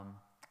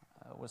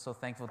we're so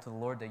thankful to the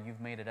Lord that you've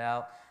made it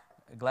out.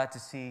 Glad to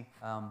see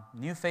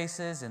new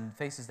faces and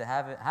faces that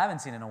haven't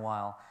seen in a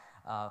while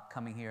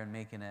coming here and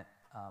making it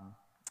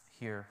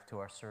here to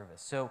our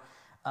service. So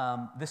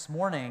this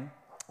morning,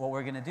 what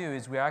we're going to do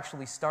is we're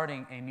actually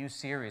starting a new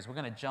series. We're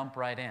going to jump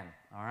right in,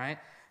 all right?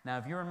 Now,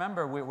 if you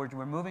remember,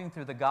 we're moving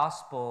through the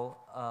Gospel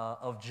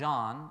of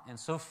John, and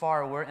so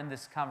far we're in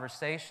this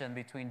conversation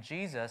between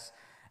Jesus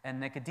and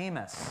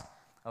Nicodemus,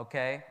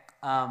 okay?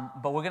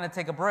 But we're going to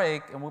take a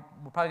break, and we're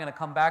probably going to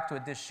come back to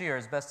it this year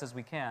as best as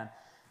we can.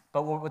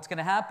 But what's going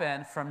to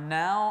happen from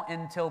now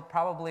until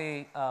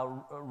probably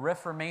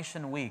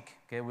Reformation Week,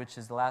 okay, which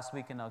is the last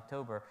week in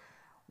October,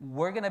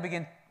 we're going to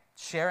begin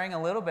sharing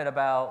a little bit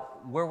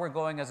about where we're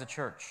going as a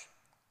church.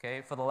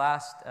 Okay, for the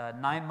last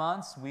 9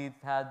 months, we've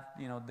had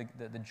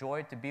the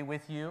joy to be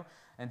with you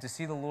and to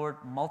see the Lord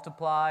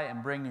multiply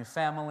and bring new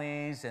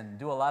families and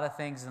do a lot of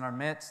things in our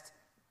midst,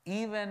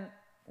 even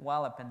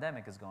while a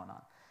pandemic is going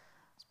on.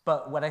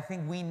 But what I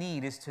think we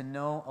need is to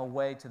know a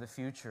way to the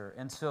future.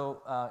 And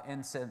so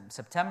in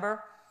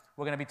September,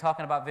 we're going to be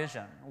talking about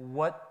vision.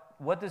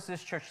 What does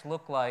this church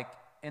look like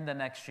in the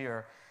next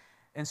year?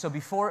 And so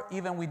before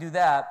even we do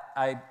that,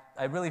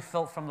 I really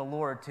felt from the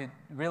Lord to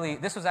really,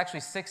 this was actually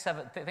think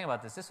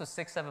about this. This was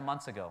 6-7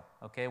 months ago,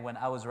 okay, when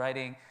I was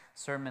writing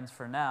sermons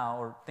for now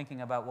or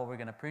thinking about what we're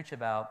going to preach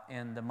about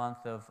in the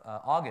month of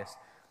August.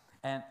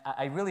 And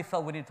I really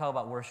felt we need to talk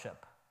about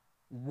worship.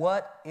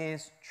 What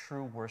is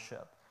true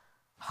worship?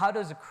 How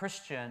does a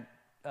Christian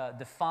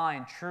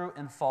define true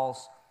and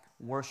false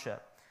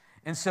worship?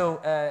 And so,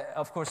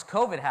 of course,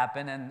 COVID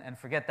happened, and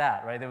forget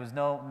that, right? There was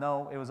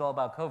it was all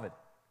about COVID.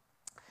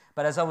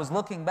 But as I was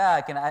looking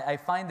back, and I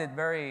find it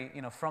very,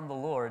 from the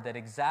Lord, that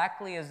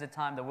exactly as the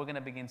time that we're going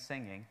to begin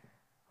singing,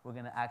 we're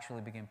going to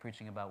actually begin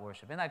preaching about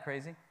worship. Isn't that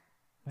crazy?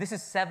 This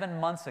is 7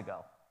 months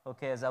ago,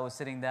 okay, as I was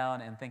sitting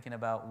down and thinking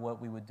about what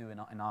we would do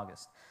in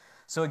August.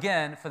 So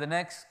again, for the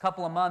next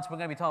couple of months, we're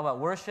going to be talking about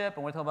worship,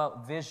 and we're talking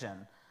about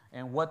vision.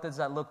 And what does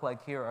that look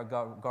like here at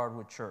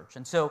Guardwood Church?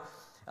 And so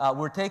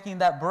we're taking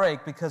that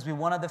break because we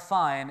want to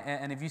define,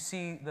 and if you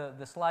see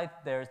the slide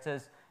there, it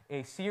says,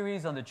 a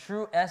series on the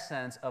true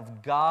essence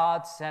of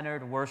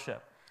God-centered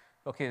worship.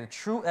 Okay, the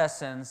true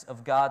essence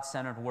of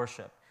God-centered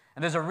worship.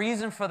 And there's a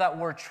reason for that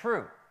word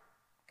true.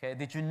 Okay,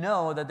 did you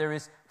know that there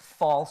is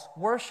false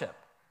worship?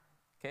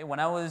 Okay,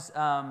 when I was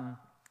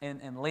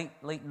in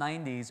late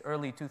 90s,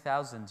 early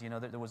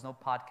 2000s, there was no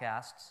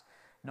podcasts,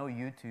 no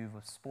YouTube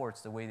of sports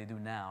the way they do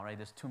now, right?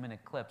 There's 2-minute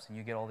clips and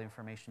you get all the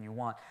information you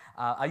want.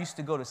 I used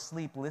to go to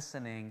sleep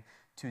listening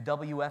to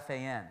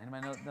WFAN.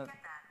 Anybody know? I didn't get that.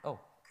 Oh.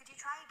 Could you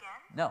try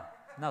again?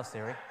 No,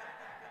 Siri.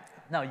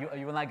 No,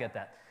 you will not get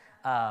that,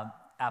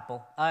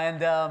 Apple.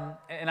 And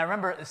I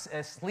remember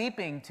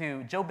sleeping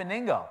to Joe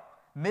Beningo,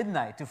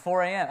 midnight to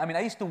 4 a.m. I mean,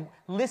 I used to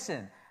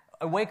listen.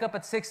 I wake up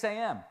at 6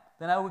 a.m.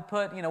 Then I would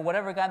put,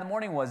 whatever guy in the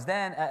morning was.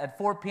 Then at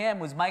 4 p.m.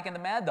 was Mike and the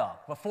Mad Dog.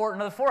 For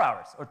another 4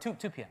 hours, or 2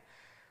 p.m.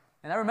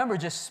 And I remember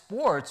just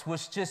sports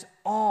was just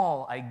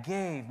all I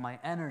gave my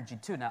energy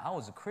to. Now, I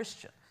was a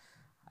Christian.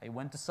 I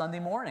went to Sunday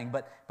morning,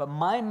 but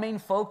my main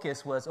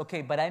focus was,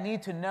 okay, but I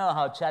need to know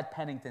how Chad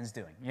Pennington's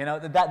doing.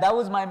 That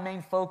was my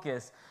main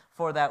focus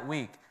for that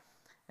week.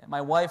 And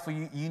my wife,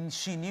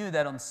 she knew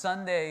that on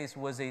Sundays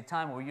was a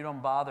time where you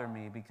don't bother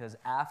me because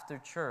after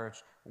church,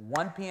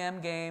 1 p.m.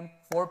 game,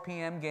 4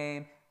 p.m.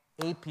 game,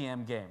 8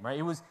 p.m. game, right?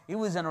 It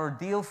was an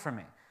ordeal for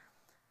me.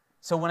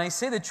 So when I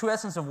say the true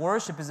essence of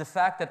worship is the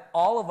fact that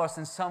all of us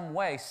in some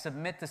way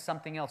submit to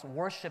something else,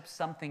 worship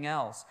something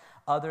else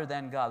other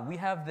than God. We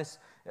have this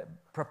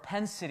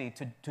propensity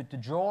to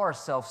draw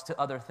ourselves to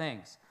other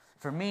things.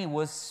 For me, it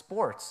was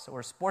sports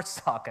or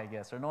sports talk, I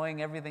guess, or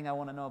knowing everything I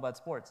want to know about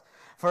sports.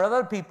 For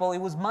other people, it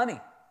was money.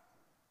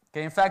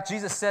 Okay, in fact,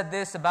 Jesus said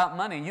this about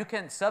money. You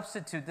can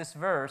substitute this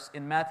verse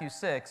in Matthew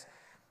 6.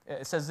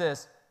 It says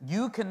this,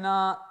 you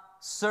cannot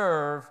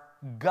serve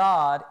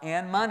God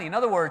and money. In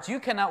other words, you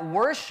cannot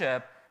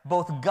worship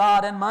both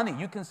God and money.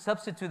 You can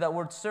substitute that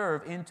word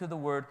serve into the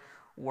word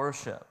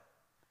worship.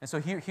 And so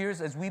here's,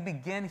 as we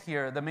begin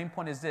here, the main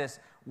point is this.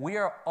 We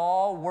are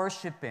all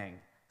worshiping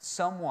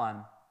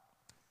someone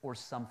or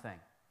something.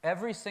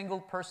 Every single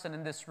person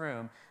in this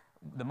room,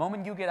 the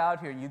moment you get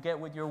out here and you get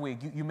with your week,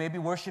 you may be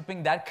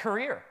worshiping that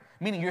career,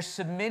 meaning you're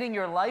submitting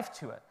your life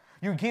to it.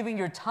 You're giving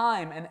your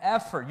time and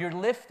effort. You're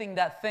lifting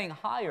that thing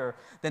higher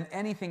than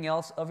anything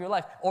else of your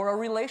life, or a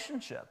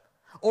relationship,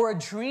 or a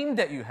dream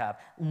that you have.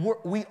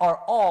 We are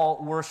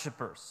all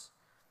worshipers.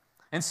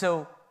 And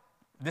so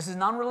this is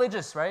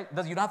non-religious, right?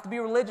 You don't have to be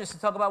religious to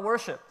talk about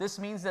worship. This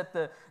means that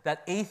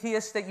that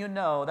atheist that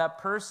that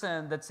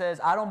person that says,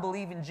 I don't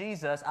believe in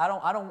Jesus,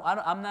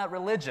 I'm not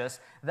religious,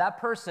 that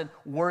person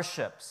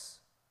worships.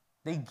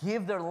 They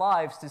give their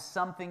lives to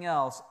something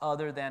else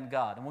other than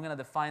God. And we're going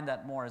to define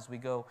that more as we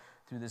go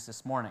through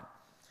this morning.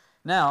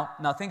 Now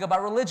think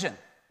about religion,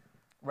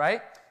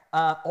 right?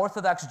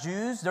 Orthodox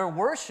Jews, their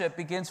worship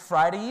begins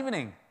Friday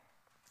evening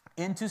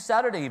into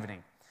Saturday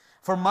evening.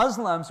 For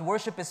Muslims,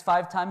 worship is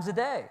 5 times a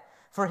day.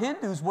 For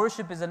Hindus,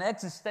 worship is an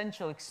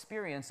existential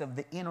experience of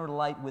the inner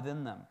light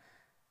within them.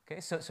 Okay,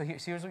 so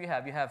here's what you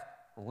have. You have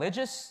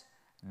religious,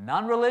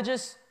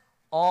 non-religious,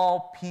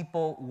 all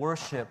people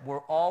worship.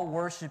 We're all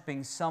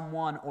worshiping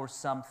someone or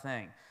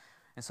something.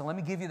 And so let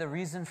me give you the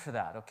reason for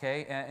that,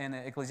 okay? In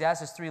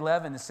Ecclesiastes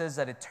 3:11, it says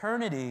that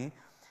eternity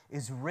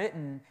is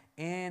written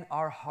in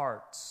our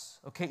hearts.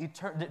 Okay,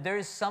 there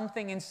is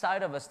something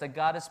inside of us that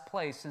God has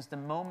placed since the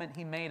moment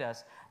He made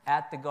us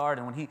at the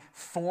garden. When He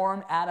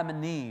formed Adam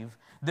and Eve,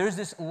 there's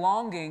this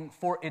longing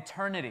for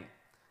eternity,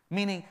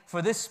 meaning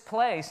for this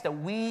place that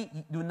we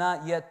do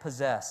not yet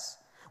possess.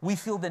 We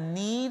feel the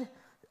need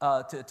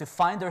to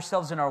find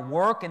ourselves in our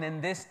work and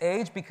in this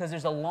age because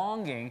there's a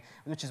longing,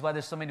 which is why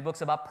there's so many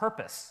books about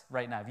purpose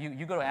right now. If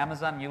you go to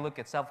Amazon and you look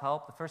at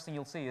self-help, the first thing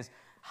you'll see is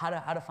how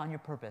to find your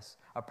purpose,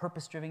 or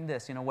purpose-driven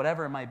this,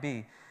 whatever it might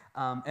be.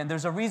 And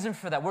there's a reason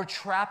for that. We're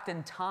trapped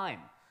in time.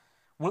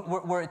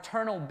 We're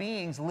eternal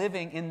beings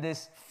living in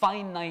this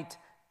finite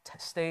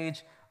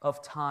stage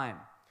of time.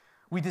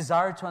 We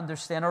desire to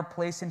understand our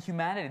place in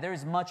humanity. There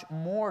is much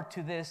more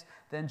to this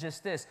than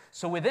just this.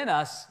 So within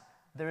us,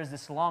 there is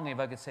this longing, if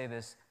I could say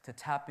this, to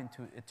tap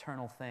into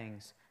eternal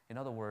things. In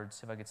other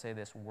words, if I could say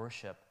this,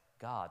 worship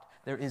God.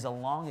 There is a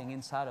longing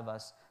inside of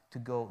us to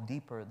go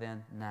deeper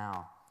than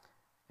now.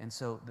 And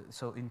so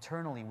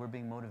internally, we're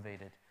being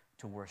motivated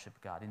to worship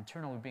God.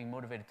 Internally, we're being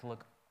motivated to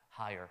look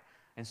higher.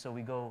 And so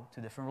we go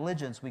to different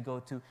religions. We go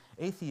to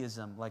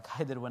atheism, like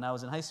I did when I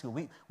was in high school.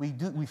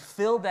 We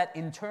fill that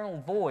internal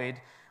void.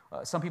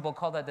 Some people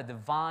call that the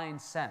divine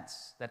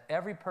sense, that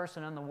every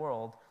person in the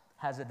world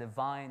has a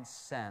divine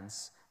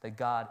sense that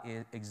God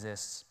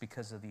exists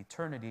because of the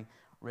eternity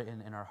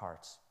written in our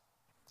hearts.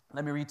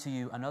 Let me read to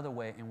you another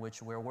way in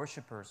which we're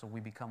worshipers, or we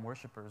become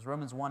worshipers.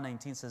 Romans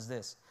 1:19 says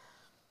this,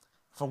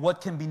 "For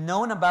what can be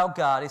known about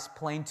God is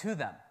plain to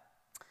them,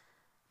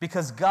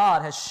 because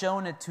God has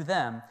shown it to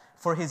them,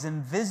 for His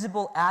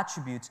invisible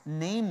attributes,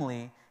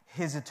 namely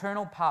His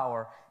eternal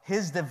power,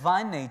 His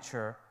divine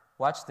nature,"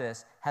 watch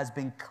this, "has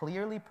been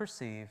clearly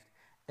perceived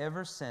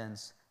ever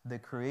since the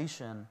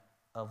creation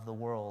of the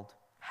world."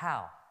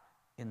 How?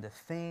 In the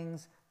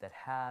things that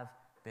have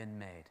been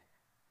made.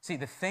 See,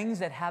 the things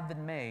that have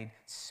been made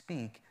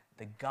speak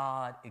that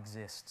God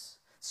exists.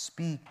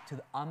 Speak to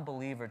the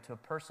unbeliever, to a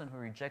person who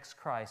rejects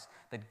Christ,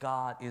 that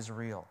God is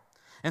real.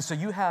 And so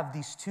you have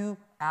these two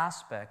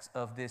aspects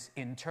of this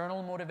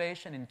internal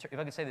motivation, if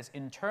I could say this,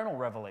 internal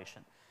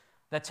revelation,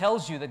 that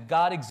tells you that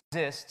God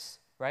exists,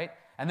 right?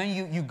 And then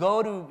you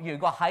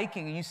go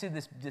hiking and you see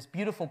this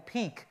beautiful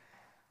peak,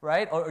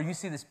 right? Or you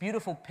see this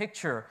beautiful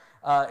picture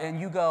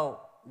and you go,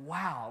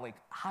 wow, like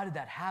how did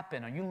that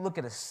happen? Or you look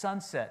at a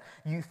sunset,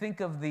 you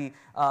think of the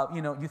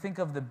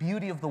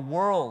beauty of the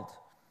world,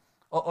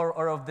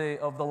 or of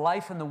the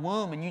life in the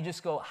womb, and you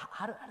just go,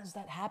 how does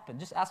that happen?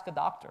 Just ask a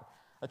doctor.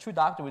 A true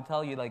doctor would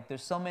tell you, like,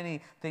 there's so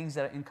many things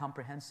that are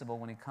incomprehensible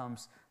when it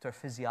comes to our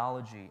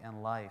physiology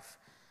and life.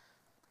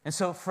 And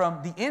so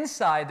from the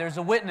inside, there's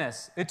a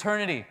witness,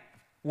 eternity,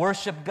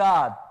 worship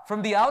God.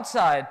 From the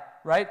outside,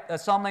 right,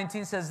 Psalm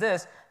 19 says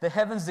this, "The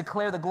heavens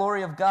declare the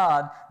glory of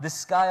God, the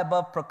sky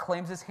above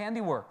proclaims His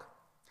handiwork.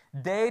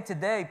 Day to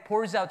day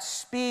pours out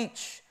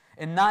speech,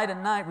 and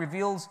night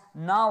reveals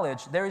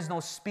knowledge. There is no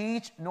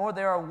speech, nor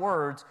there are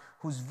words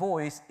whose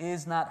voice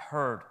is not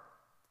heard.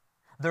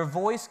 Their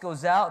voice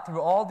goes out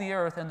through all the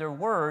earth, and their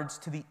words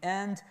to the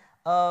end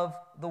of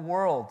the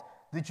world."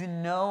 Did you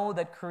know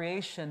that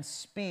creation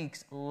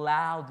speaks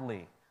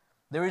loudly?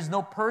 There is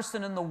no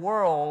person in the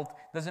world,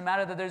 doesn't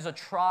matter that there's a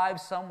tribe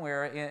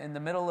somewhere in the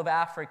middle of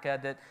Africa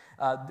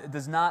that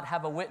does not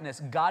have a witness.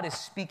 God is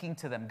speaking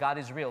to them. God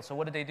is real. So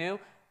what do?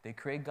 They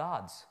create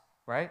gods,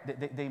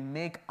 right? They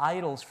make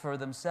idols for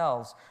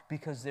themselves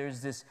because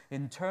there's this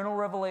internal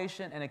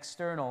revelation and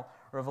external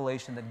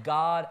revelation that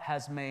God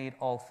has made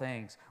all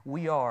things.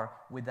 We are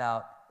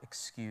without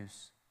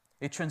excuse.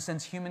 It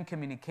transcends human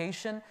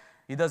communication.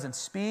 He doesn't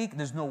speak.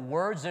 There's no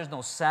words. There's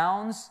no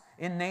sounds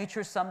in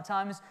nature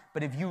sometimes.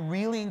 But if you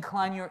really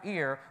incline your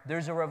ear,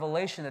 there's a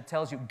revelation that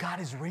tells you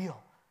God is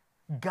real.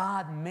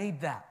 God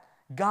made that.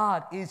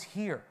 God is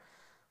here.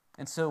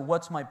 And so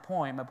what's my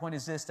point? My point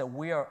is this, that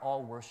we are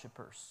all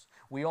worshipers.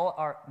 We all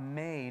are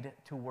made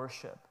to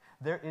worship.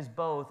 There is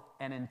both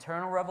an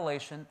internal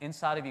revelation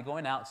inside of you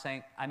going out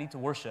saying, I need to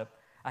worship.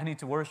 I need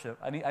to worship.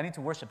 I need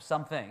to worship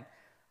something.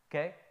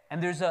 Okay?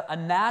 And there's a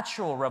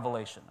natural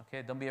revelation,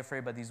 okay? Don't be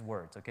afraid by these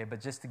words, okay?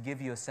 But just to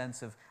give you a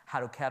sense of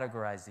how to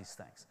categorize these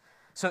things.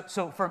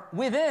 So from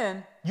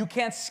within, you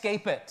can't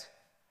escape it.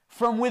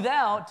 From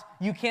without,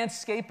 you can't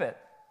escape it.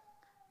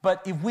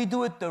 But if we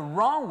do it the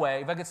wrong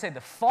way, if I could say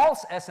the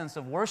false essence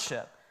of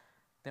worship,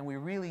 then we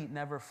really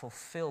never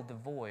fulfill the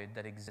void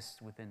that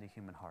exists within the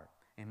human heart.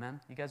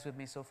 Amen? You guys with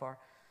me so far?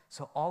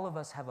 So all of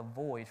us have a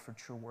void for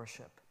true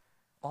worship.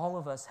 All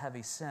of us have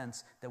a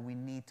sense that we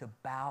need to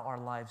bow our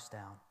lives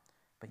down.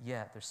 But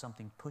yet, there's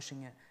something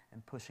pushing it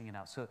and pushing it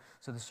out. So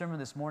the sermon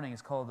this morning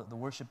is called The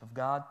Worship of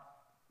God,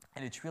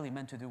 and it's really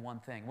meant to do one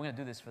thing. We're going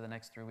to do this for the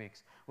next 3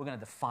 weeks. We're going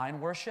to define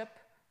worship.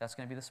 That's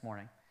going to be this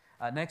morning.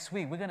 Next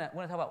week, we're going to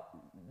talk about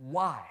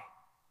why.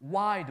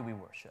 Why do we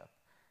worship?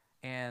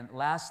 And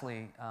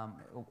lastly,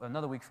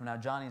 another week from now,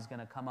 Johnny's going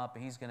to come up,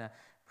 and he's going to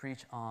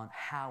preach on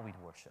how we'd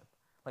worship.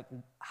 Like,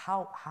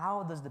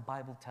 how does the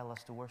Bible tell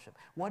us to worship?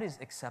 What is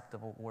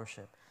acceptable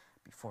worship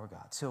before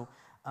God? So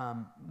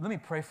let me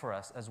pray for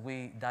us as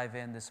we dive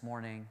in this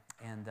morning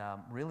and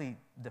really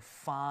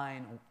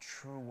define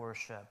true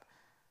worship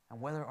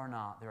and whether or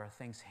not there are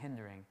things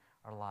hindering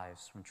our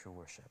lives from true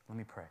worship. Let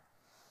me pray.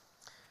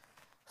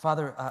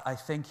 Father, I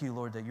thank you,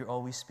 Lord, that you're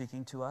always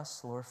speaking to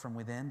us, Lord, from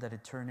within, that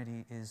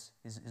eternity is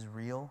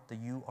real, that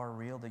you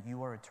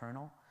are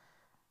eternal.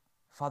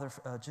 Father,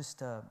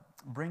 just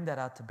bring that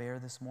out to bear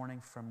this morning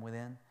from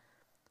within.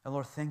 And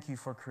Lord, thank you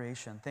for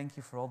creation. Thank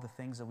you for all the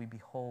things that we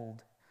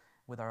behold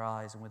with our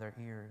eyes and with our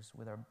ears,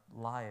 with our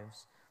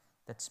lives,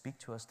 that speak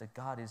to us that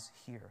God is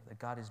here, that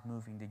God is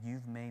moving, that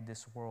you've made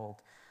this world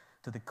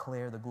to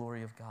declare the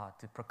glory of God,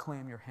 to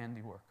proclaim your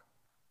handiwork.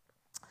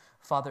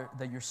 Father,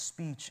 that your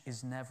speech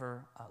is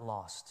never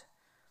lost,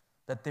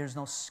 that there's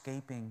no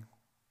escaping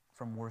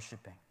from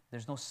worshiping.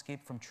 There's no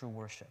escape from true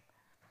worship.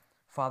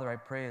 Father, I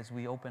pray as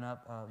we open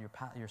up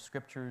your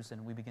scriptures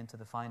and we begin to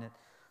define it,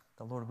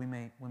 that, Lord, we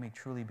may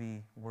truly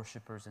be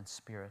worshipers in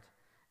spirit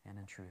and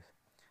in truth.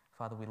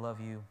 Father, we love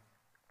you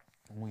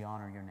and we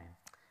honor your name.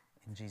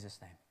 In Jesus'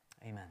 name,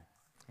 amen.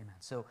 Amen.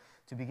 So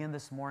to begin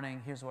this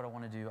morning, here's what I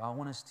want to do. I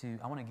want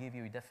to give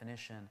you a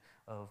definition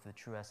of the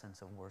true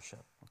essence of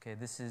worship. Okay,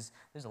 there's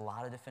a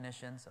lot of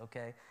definitions,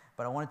 okay,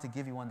 but I wanted to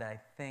give you one that I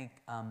think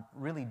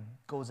really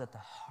goes at the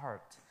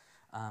heart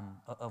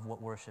of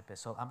what worship is.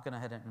 So I'm going to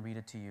head and read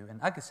it to you. And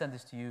I could send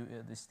this to you,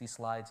 these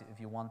slides, if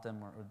you want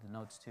them, or the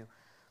notes too.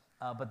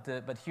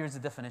 But here's the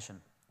definition.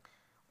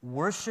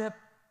 Worship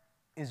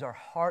is our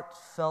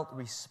heartfelt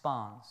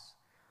response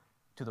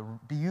to the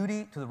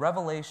beauty, to the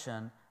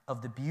revelation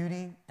of the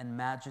beauty and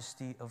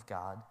majesty of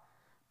God,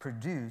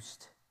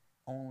 produced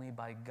only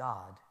by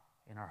God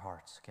in our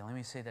hearts. Okay, let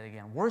me say that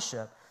again.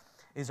 Worship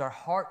is our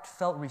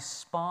heartfelt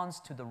response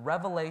to the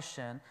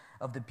revelation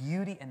of the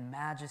beauty and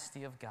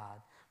majesty of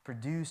God,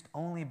 produced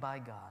only by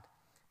God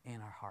in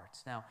our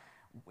hearts. Now,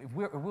 if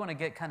we want to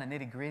get kind of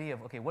nitty-gritty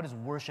of, okay, what does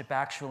worship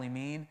actually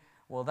mean?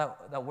 Well,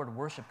 that word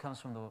worship comes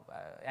from the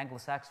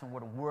Anglo-Saxon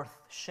word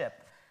worthship.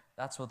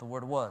 That's what the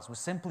word was. It was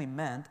simply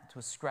meant to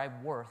ascribe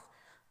worth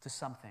to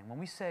something. When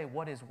we say,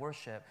 what is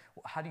worship?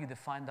 How do you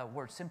define that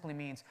word? Simply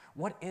means,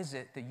 what is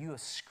it that you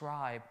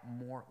ascribe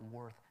more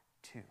worth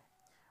to?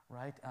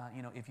 Right?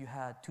 If you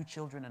had two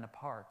children in a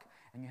park,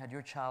 and you had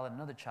your child and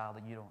another child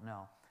that you don't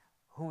know,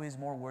 who is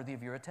more worthy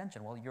of your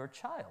attention? Well, your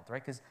child,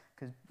 right? Because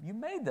you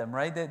made them,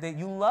 right?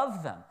 You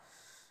love them,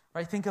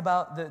 right? Think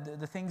about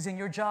the things in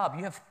your job.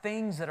 You have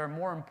things that are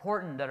more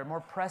important, that are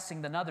more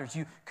pressing than others.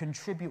 You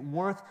contribute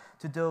worth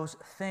to those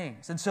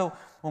things. And so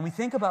when we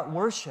think about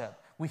worship,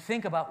 we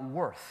think about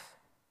worth.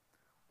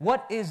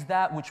 What is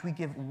that which we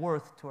give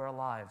worth to our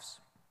lives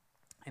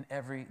in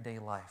everyday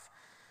life?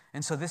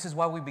 And so this is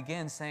why we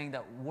begin saying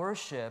that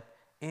worship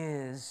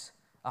is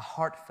a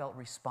heartfelt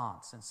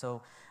response. And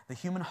so the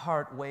human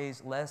heart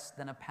weighs less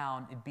than a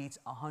pound. It beats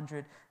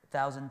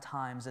 100,000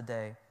 times a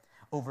day,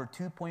 over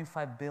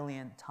 2.5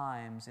 billion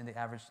times in the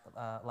average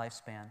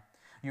lifespan.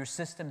 Your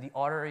system, the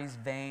arteries,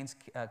 veins,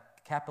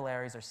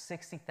 capillaries are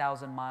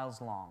 60,000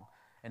 miles long,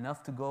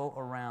 enough to go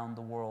around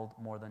the world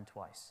more than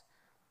twice.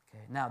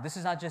 Okay. Now, this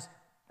is not just,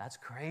 that's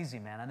crazy,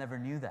 man, I never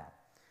knew that.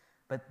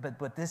 But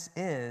what this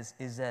is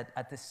that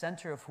at the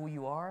center of who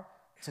you are,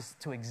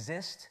 to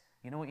exist,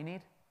 you know what you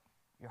need?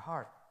 Your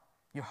heart.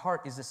 Your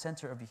heart is the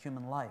center of the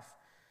human life.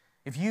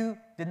 If you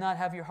did not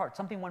have your heart,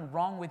 something went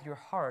wrong with your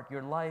heart,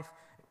 your life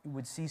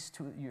would cease.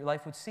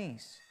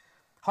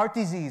 Heart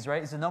disease,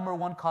 right, is the number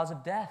one cause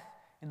of death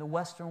in the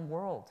Western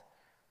world.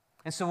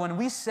 And so when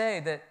we say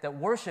that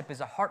worship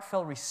is a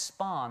heartfelt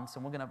response,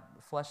 and we're going to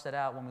flesh that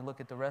out when we look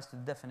at the rest of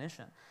the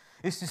definition,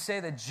 is to say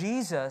that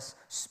Jesus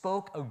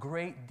spoke a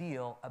great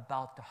deal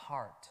about the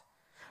heart.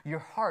 Your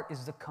heart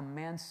is the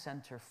command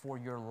center for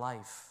your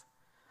life.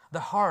 The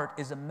heart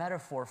is a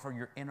metaphor for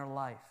your inner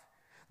life.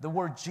 The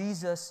word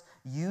Jesus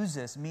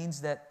uses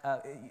means that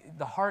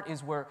the heart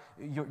is where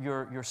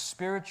your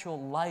spiritual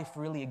life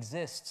really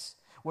exists,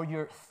 where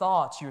your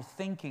thoughts, your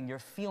thinking, your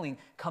feeling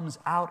comes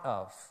out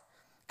of.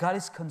 God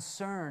is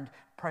concerned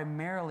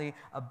primarily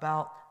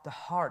about the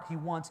heart. He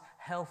wants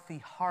healthy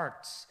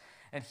hearts.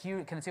 And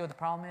here, can I say what the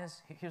problem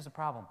is? Here's the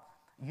problem.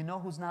 You know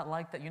who's not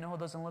like that? You know who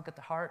doesn't look at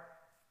the heart?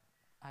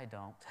 I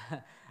don't.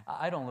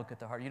 I don't look at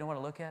the heart. You know what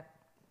I look at?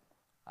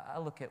 I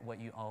look at what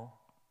you owe.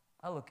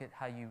 I look at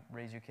how you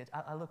raise your kids.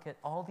 I look at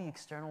all the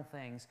external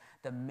things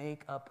that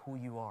make up who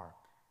you are.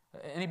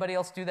 Anybody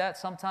else do that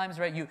sometimes,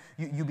 right?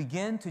 You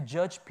begin to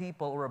judge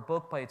people or a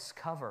book by its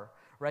cover,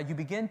 right? You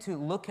begin to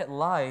look at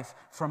life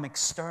from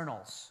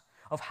externals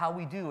of how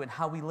we do and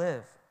how we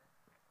live.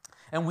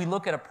 And we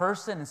look at a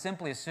person and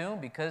simply assume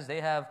because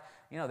they have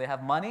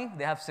money,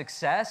 they have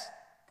success,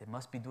 they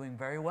must be doing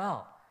very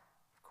well.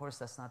 Of course,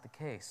 that's not the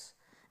case.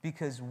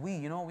 Because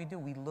you know what we do?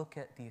 We look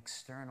at the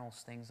external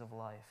things of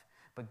life.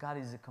 But God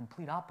is the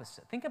complete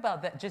opposite. Think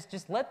about that.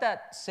 Just let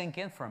that sink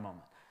in for a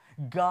moment.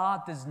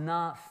 God does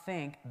not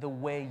think the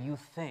way you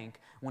think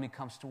when it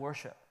comes to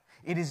worship.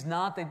 It is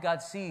not that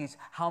God sees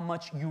how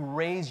much you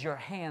raise your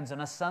hands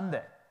on a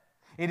Sunday.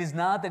 It is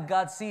not that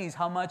God sees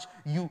how much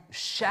you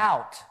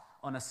shout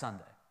on a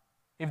Sunday.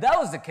 If that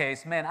was the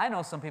case, man, I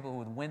know some people who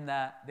would win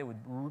that.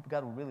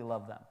 God would really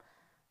love them.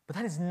 But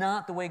that is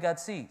not the way God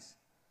sees.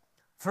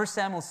 1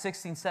 Samuel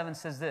 16:7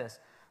 says this,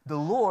 the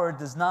Lord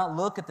does not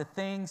look at the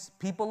things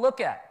people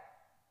look at.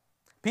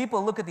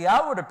 People look at the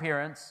outward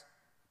appearance,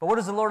 but what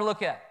does the Lord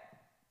look at?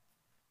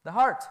 The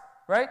heart,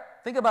 right?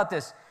 Think about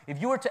this. If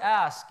you were to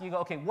ask, you go,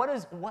 okay, what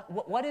is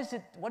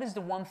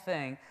the one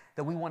thing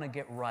that we want to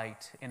get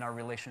right in our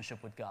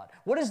relationship with God?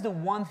 What is the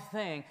one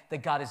thing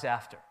that God is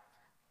after?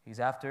 He's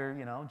after,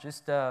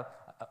 just a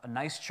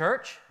nice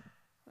church?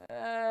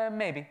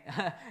 Maybe.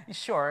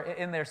 Sure,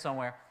 in there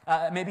somewhere.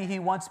 Maybe he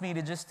wants me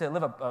to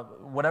live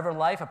whatever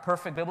life, a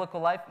perfect biblical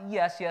life.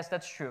 Yes,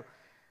 that's true.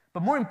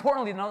 But more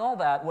importantly than all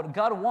that, what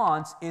God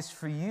wants is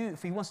for you,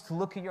 if he wants to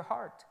look at your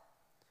heart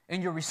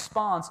and your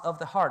response of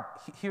the heart.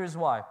 Here's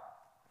why.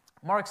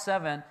 Mark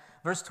 7,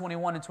 verse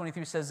 21 and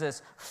 23 says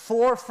this,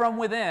 for from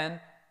within,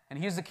 and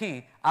here's the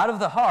key, out of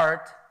the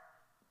heart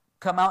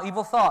come out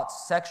evil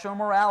thoughts, sexual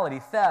immorality,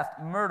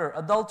 theft, murder,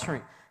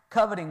 adultery,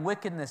 coveting,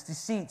 wickedness,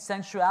 deceit,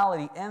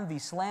 sensuality, envy,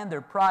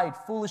 slander, pride,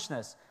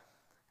 foolishness.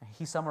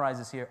 He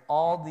summarizes here,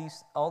 all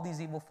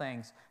these evil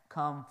things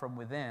come from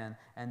within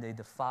and they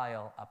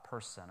defile a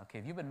person. Okay,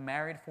 if you've been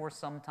married for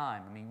some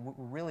time, we're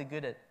really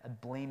good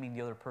at blaming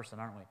the other person,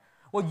 aren't we?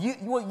 Well,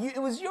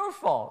 it was your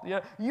fault.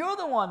 You're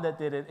the one that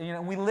did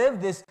it. We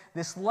live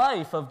this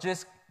life of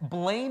just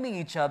blaming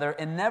each other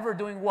and never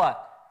doing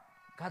what?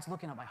 God's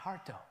looking at my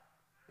heart, though.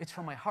 It's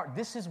from my heart.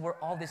 This is where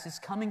all this is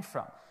coming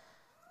from.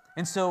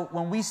 And so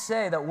when we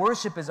say that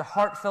worship is a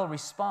heartfelt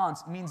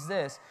response, it means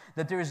this,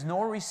 that there is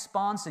no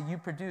response that you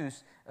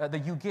produce,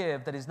 that you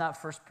give, that is not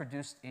first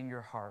produced in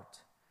your heart.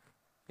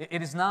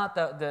 It is not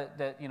that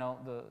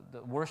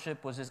the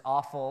worship was just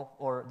awful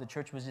or the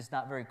church was just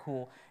not very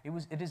cool.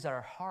 It is that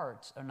our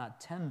hearts are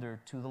not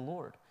tender to the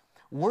Lord.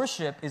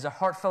 Worship is a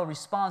heartfelt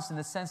response in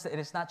the sense that it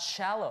is not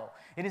shallow.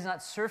 It is not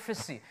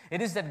surfacey.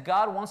 It is that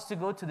God wants to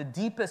go to the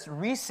deepest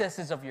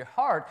recesses of your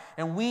heart,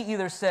 and we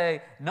either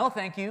say, no,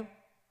 thank you,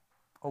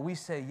 or we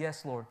say,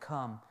 yes, Lord,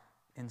 come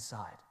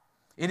inside.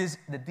 It is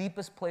the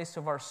deepest place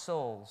of our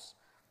souls.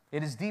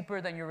 It is deeper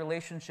than your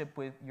relationship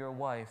with your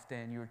wife,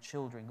 than your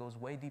children. It goes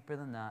way deeper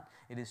than that.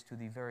 It is to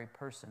the very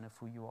person of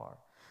who you are.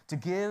 To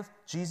give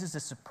Jesus the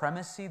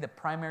supremacy, the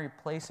primary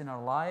place in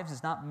our lives,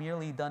 is not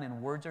merely done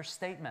in words or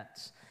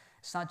statements.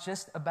 It's not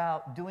just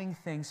about doing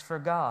things for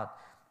God,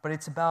 but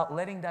it's about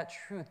letting that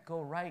truth go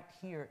right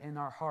here in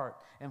our heart.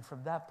 And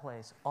from that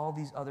place, all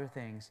these other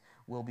things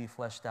will be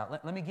fleshed out.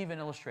 Let me give you an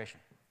illustration.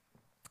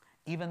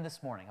 Even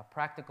this morning, a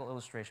practical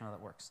illustration of how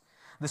that works.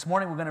 This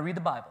morning, we're going to read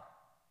the Bible.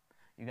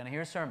 You're going to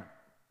hear a sermon.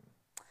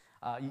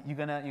 You're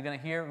going to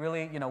hear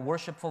really,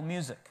 worshipful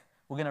music.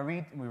 We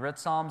read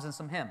Psalms and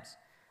some hymns.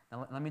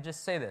 Now, let me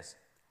just say this.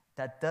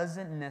 That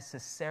doesn't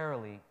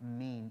necessarily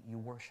mean you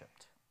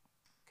worshiped.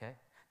 Okay?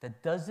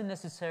 That doesn't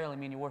necessarily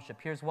mean you worship.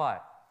 Here's why.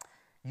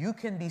 You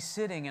can be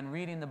sitting and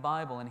reading the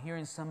Bible and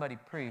hearing somebody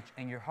preach,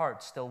 and your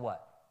heart's still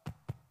what?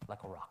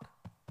 Like a rock.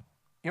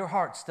 Your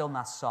heart's still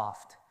not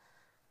soft.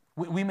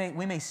 We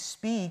may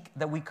speak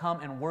that we come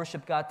and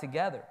worship God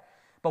together,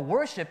 but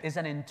worship is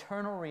an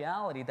internal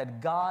reality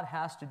that God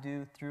has to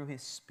do through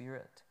His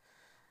Spirit,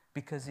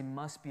 because it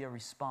must be a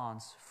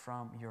response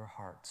from your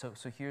heart. So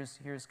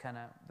here's kind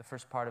of the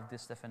first part of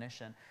this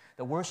definition.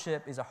 The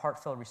worship is a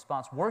heartfelt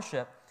response.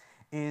 Worship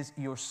is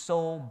your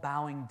soul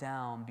bowing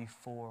down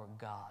before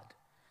God.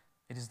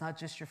 It is not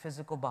just your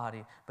physical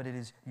body, but it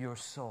is your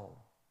soul.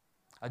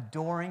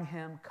 Adoring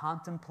Him,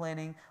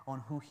 contemplating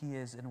on who He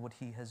is and what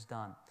He has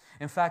done.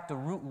 In fact, the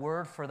root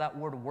word for that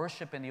word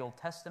worship in the Old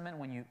Testament,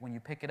 when you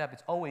pick it up,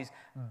 it's always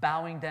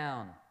bowing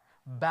down,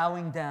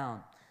 bowing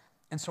down.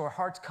 And so our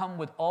hearts come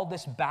with all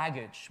this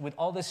baggage, with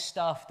all this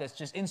stuff that's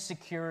just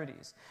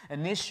insecurities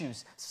and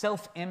issues,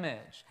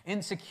 self-image,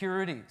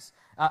 insecurities,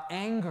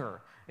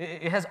 anger.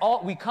 It has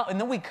all,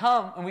 and then we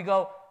come and we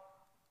go,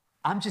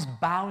 I'm just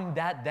bowing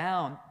that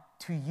down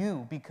to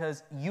you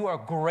because you are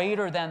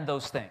greater than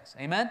those things.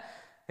 Amen?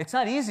 It's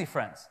not easy,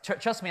 friends.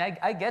 Trust me,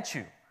 I get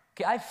you.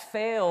 Okay, I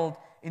failed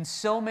in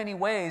so many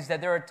ways that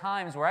there are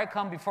times where I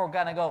come before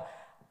God and I go,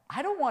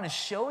 I don't want to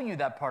show you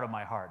that part of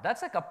my heart.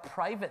 That's like a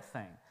private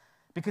thing.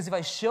 Because if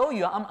I show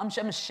you, I'm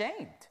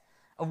ashamed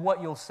of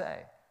what you'll say.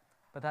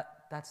 But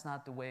that's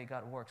not the way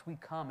God works. We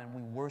come and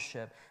we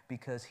worship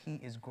because He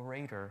is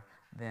greater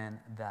than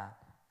that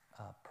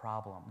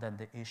problem, than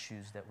the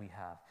issues that we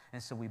have.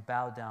 And so we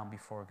bow down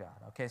before God.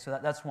 Okay, so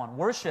that's one.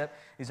 Worship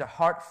is a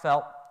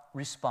heartfelt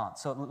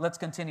response. So let's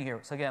continue here.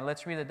 So again,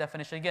 let's read the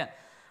definition again.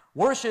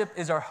 Worship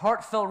is our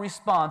heartfelt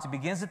response. It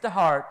begins at the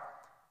heart,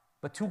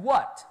 but to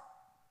what?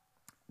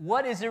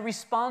 What is it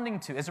responding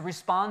to? Is it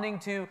responding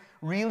to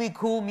really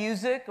cool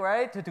music,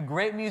 right? To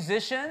great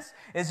musicians?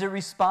 Is it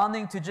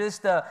responding to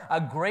just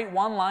a great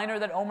one-liner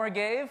that Omar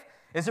gave?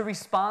 Is it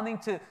responding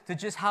to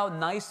just how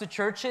nice the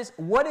church is?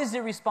 What is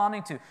it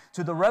responding to?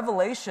 To the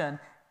revelation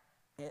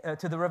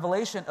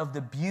of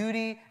the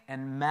beauty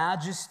and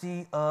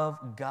majesty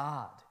of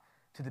God.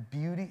 To the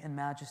beauty and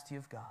majesty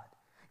of God.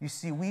 You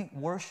see, we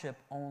worship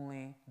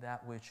only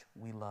that which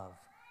we love.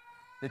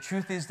 The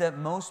truth is that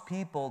most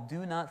people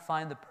do not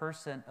find the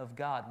person of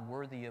God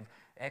worthy of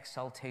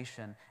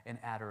exaltation and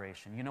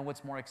adoration. You know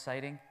what's more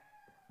exciting?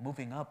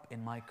 Moving up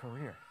in my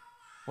career.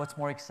 What's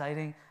more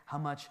exciting?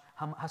 How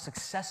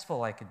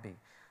successful I could be.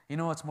 You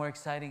know what's more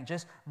exciting?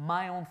 Just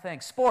my own thing.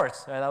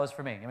 Sports. That was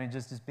for me. I mean,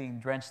 just being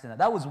drenched in that.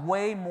 That was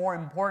way more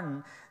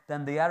important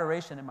than the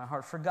adoration in my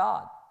heart for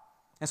God.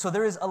 And so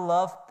there is a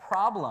love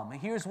problem. And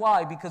here's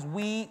why. Because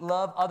we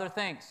love other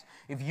things.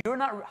 If you're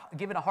not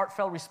giving a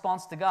heartfelt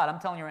response to God, I'm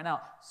telling you right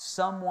now,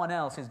 someone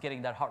else is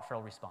getting that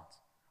heartfelt response.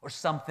 Or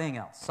something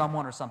else.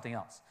 Someone or something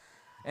else.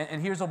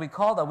 And here's what we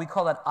call that. We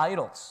call that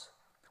idols.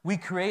 We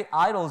create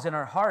idols in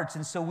our hearts,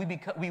 and so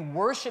we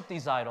worship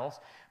these idols.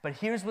 But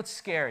here's what's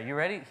scary. You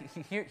ready?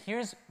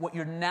 Here's what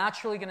you're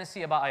naturally going to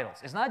see about idols.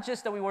 It's not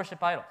just that we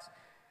worship idols,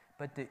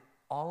 but that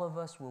all of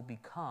us will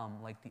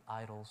become like the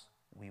idols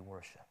we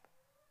worship.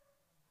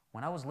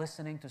 When I was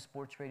listening to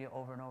sports radio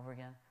over and over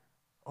again,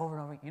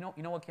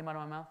 you know what came out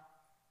of my mouth?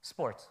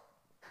 Sports.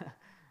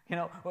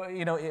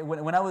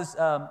 when I was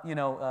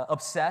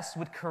obsessed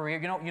with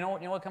career, you know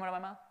what came out of my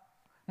mouth?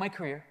 My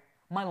career.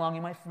 My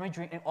longing, my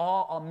dream, and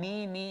all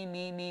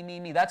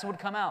me. That's what would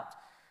come out.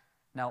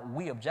 Now,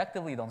 we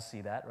objectively don't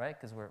see that, right?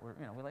 Because we're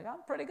like,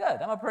 I'm pretty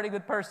good. I'm a pretty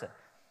good person.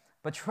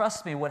 But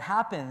trust me, what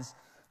happens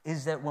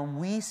is that when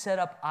we set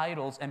up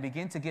idols and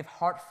begin to give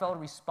heartfelt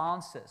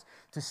responses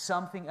to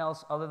something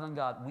else other than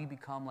God, we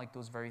become like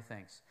those very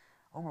things.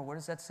 Omer, where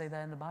does that say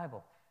that in the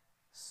Bible?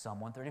 Psalm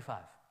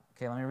 135.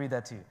 Okay, let me read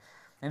that to you.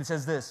 And it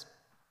says this,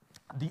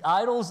 the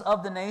idols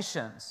of the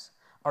nations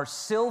are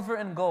silver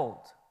and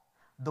gold,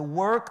 the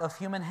work of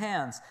human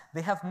hands.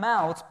 They have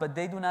mouths, but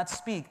they do not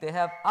speak. They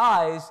have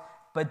eyes,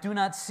 but do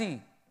not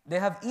see. They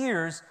have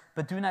ears,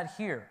 but do not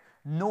hear.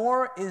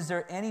 Nor is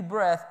there any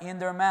breath in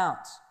their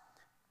mouths.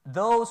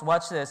 Those,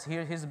 watch this,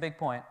 here's the big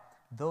point.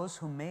 Those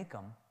who make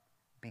them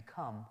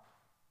become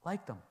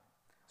like them.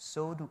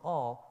 So do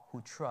all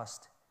who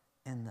trust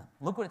in them.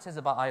 Look what it says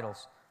about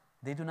idols.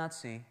 They do not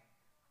see.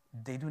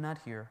 They do not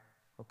hear.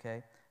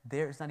 Okay?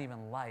 There is not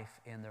even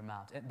life in their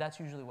mouths. And that's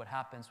usually what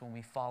happens when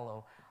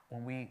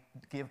we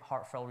give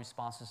heartfelt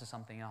responses to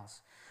something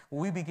else.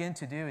 What we begin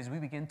to do is we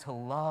begin to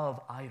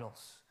love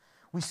idols.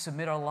 We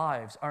submit our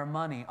lives, our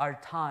money, our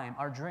time,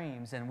 our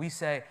dreams, and we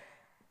say,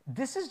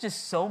 this is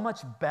just so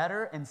much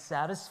better and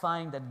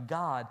satisfying than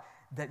God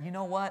that, you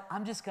know what,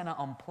 I'm just going to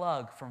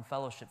unplug from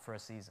fellowship for a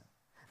season.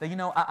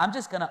 That, I'm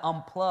just going to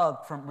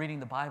unplug from reading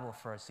the Bible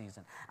for a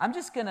season. Do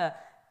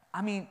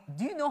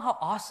you know how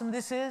awesome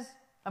this is?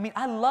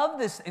 I love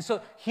this. And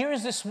so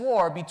here's this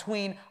war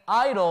between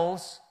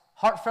idols,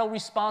 heartfelt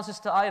responses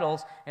to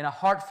idols, and a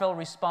heartfelt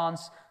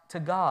response to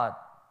God.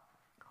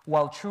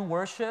 While true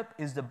worship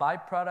is the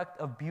byproduct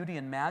of beauty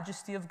and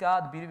majesty of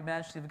God, the beauty and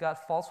majesty of God,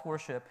 false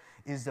worship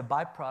is the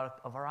byproduct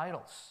of our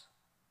idols.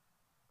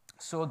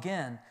 So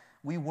again,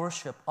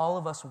 all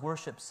of us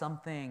worship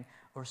something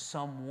or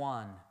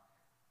someone.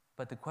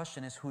 But the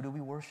question is, who do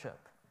we worship?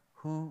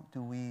 Who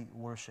do we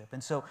worship?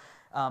 And so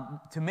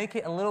to make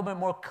it a little bit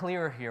more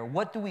clear here,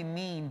 what do we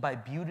mean by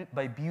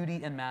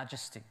beauty and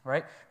majesty,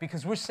 right?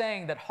 Because we're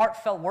saying that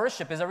heartfelt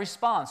worship is a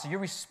response. So you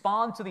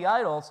respond to the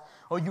idols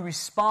or you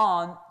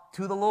respond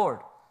to the Lord.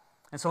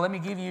 And so let me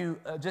give you,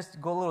 just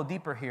go a little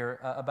deeper here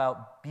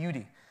about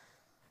beauty.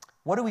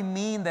 What do we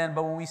mean then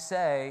when we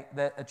say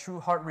that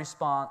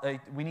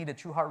we need a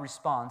true heart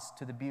response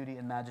to the beauty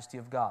and majesty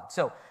of God?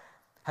 So,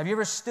 have you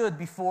ever stood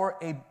before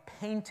a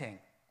painting?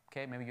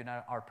 Okay, maybe you're not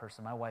an art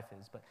person, my wife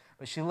is, but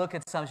she look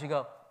at something, she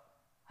go,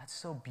 that's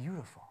so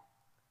beautiful.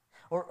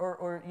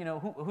 Or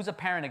who's a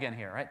parent again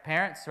here, right?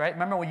 Parents, right?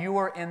 Remember when you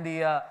were in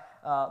the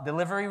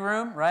delivery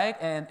room, right?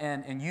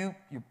 And you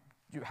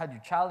had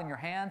your child in your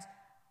hands.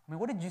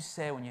 What did you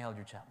say when you held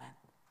your child? Man,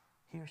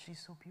 he or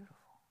she's so beautiful.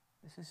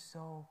 This is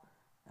so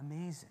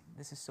amazing.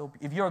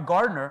 If you're a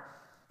gardener,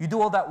 you do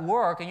all that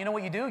work, and you know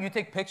what you do? You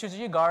take pictures of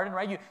your garden,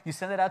 right? You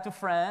send it out to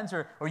friends,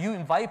 or you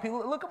invite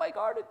people, look at my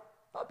garden,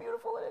 how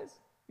beautiful it is,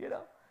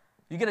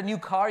 You get a new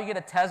car, you get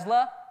a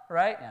Tesla,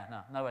 right? Yeah,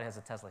 no, nobody has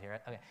a Tesla here,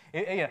 right?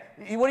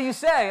 Okay. What do you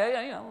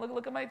say?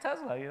 Look at my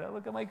Tesla,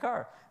 look at my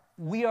car.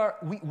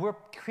 We're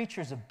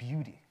creatures of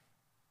beauty.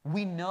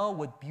 We know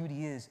what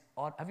beauty is.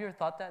 Have you ever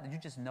thought that? Did you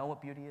just know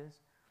what beauty is?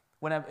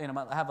 When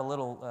I have a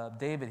little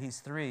David, he's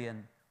 3,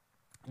 and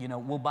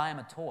we'll buy him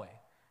a toy.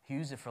 He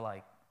uses it for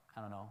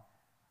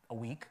a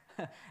week,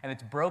 and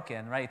it's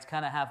broken, right? It's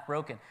kind of half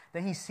broken.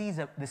 Then he sees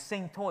the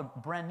same toy,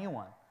 brand new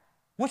one.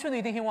 Which one do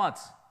you think he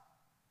wants?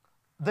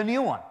 The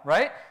new one,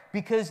 right?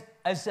 Because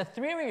as a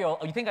 3-year-old,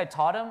 you think I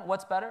taught him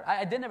what's better?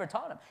 I did never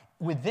taught him.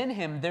 Within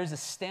him, there's a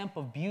stamp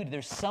of beauty.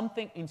 There's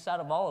something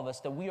inside of all of us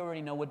that we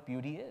already know what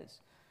beauty is.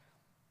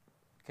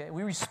 Okay,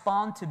 we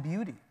respond to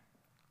beauty.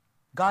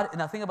 God,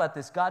 now think about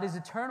this, God is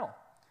eternal.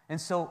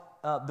 And so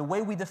the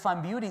way we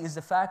define beauty is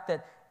the fact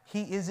that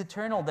He is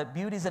eternal, that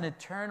beauty is an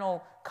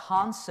eternal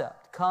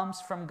concept,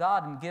 comes from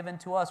God and given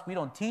to us. We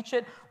don't teach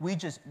it, we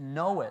just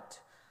know it.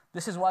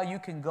 This is why you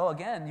can go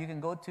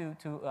to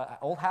an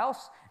old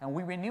house and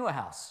we renew a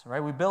house, right?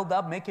 We build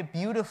up, make it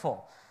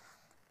beautiful.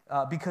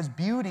 Because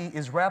beauty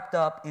is wrapped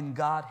up in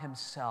God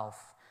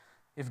himself.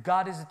 If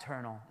God is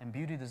eternal and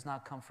beauty does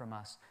not come from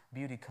us,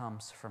 beauty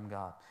comes from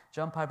God.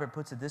 John Piper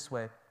puts it this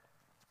way: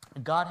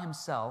 God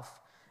himself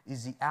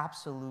is the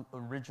absolute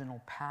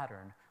original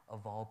pattern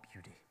of all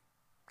beauty.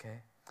 Okay?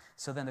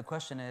 So then the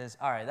question is,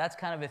 all right, that's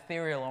kind of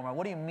ethereal, Omar.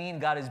 What do you mean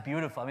God is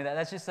beautiful? I mean,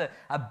 that's just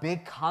a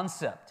big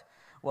concept.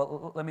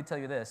 Well, let me tell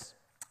you this.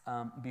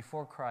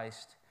 Before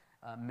Christ,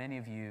 many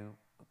of you,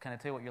 can I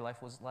tell you what your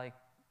life was like?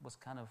 Was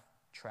kind of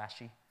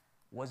trashy.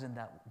 Wasn't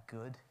that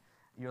good?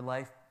 Your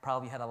life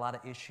probably had a lot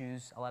of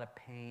issues, a lot of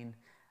pain.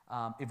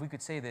 If we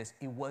could say this,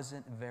 it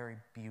wasn't very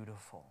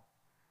beautiful.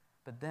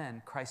 But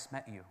then Christ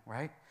met you,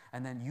 right?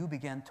 And then you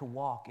began to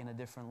walk in a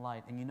different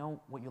light. And you know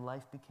what your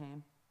life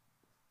became?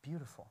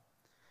 Beautiful.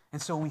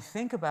 And so when we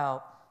think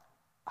about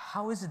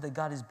how is it that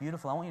God is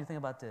beautiful, I want you to think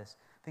about this.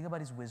 Think about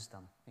his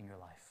wisdom in your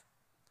life.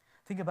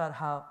 Think about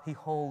how he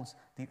holds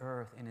the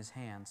earth in his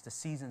hands, the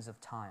seasons of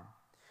time.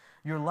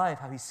 Your life,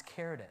 how he's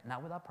carried it,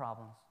 not without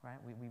problems, right?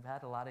 We've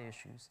had a lot of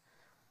issues.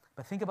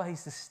 But think about how he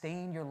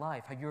sustained your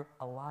life, how you're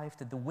alive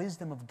to the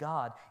wisdom of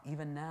God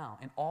even now,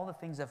 and all the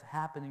things that have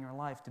happened in your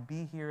life to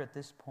be here at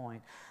this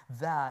point.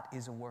 That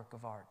is a work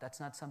of art. That's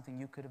not something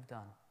you could have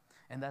done.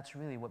 And that's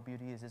really what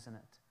beauty is, isn't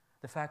it?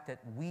 The fact that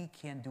we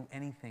can't do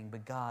anything,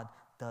 but God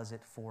does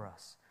it for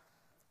us.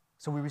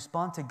 So we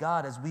respond to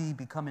God as we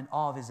become in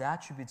awe of his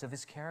attributes, of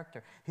his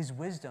character, his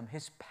wisdom,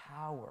 his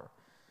power,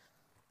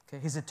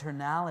 okay, his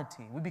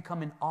eternality. We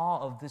become in awe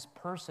of this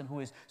person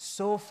who is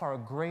so far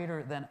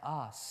greater than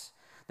us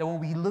that when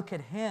we look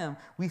at him,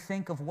 we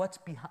think of what's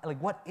behind,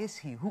 like, what is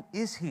he? Who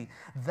is he?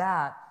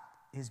 That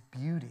is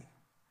beauty.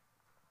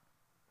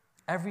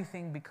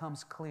 Everything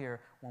becomes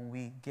clear when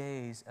we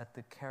gaze at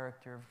the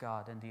character of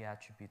God and the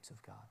attributes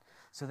of God.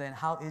 So then,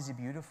 how is he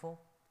beautiful?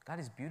 God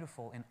is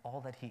beautiful in all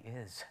that he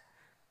is.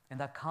 And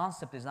that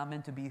concept is not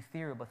meant to be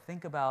ethereal, but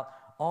think about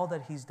all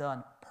that he's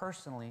done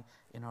personally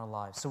in our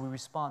lives. So we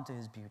respond to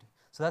his beauty.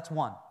 So that's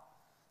one.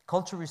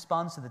 Culture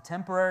responds to the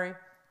temporary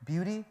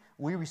beauty.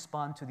 We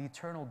respond to the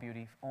eternal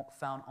beauty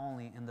found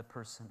only in the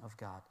person of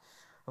God.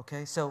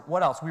 Okay, so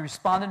what else? We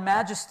respond in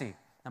majesty.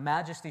 Now,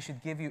 majesty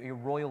should give you a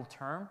royal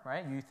term,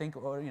 right? You think,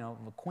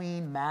 the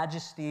queen,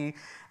 majesty,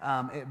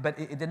 but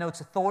it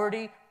denotes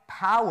authority,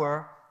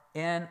 power,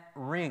 and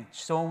reach.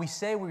 So when we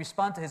say we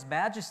respond to his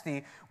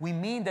majesty, we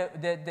mean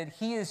that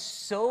he is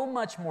so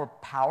much more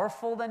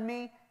powerful than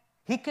me.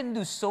 He can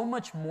do so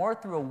much more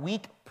through a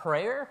weak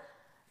prayer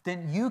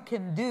than you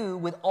can do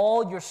with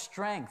all your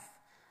strength.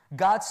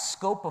 God's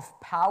scope of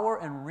power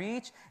and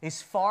reach is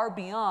far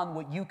beyond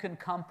what you can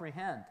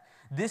comprehend.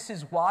 This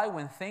is why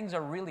when things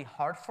are really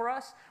hard for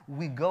us,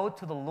 we go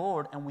to the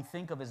Lord and we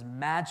think of his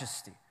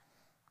majesty.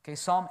 Okay,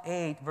 Psalm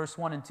 8, verse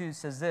 1 and 2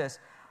 says this: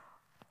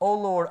 O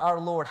Lord,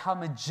 our Lord, how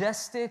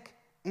majestic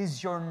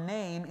is your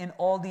name in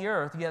all the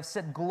earth. You have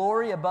set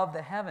glory above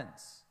the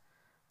heavens.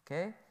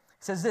 Okay?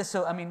 It says this,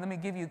 so,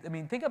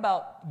 think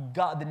about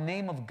God, the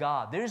name of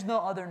God. There's no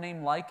other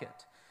name like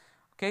it.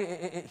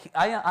 Okay?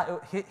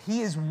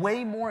 He is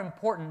way more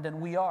important than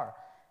we are.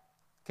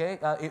 Okay?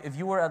 If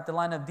you were at the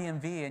line of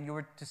DMV and you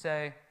were to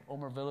say,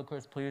 Omar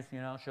Villacruz, please,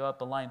 show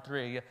up at line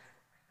 3. Yeah,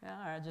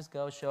 all right, just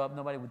go, show up.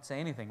 Nobody would say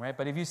anything, right?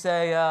 But if you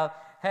say,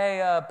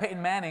 hey,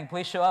 Peyton Manning,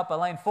 please show up at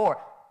line 4,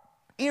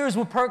 ears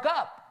will perk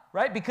up,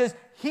 right? Because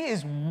he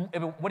is,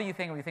 what do you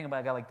think when you think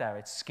about a guy like that,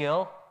 right?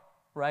 Skill,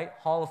 right?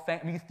 Hall of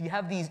Fame. You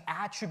have these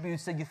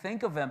attributes that you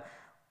think of him.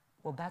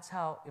 Well, that's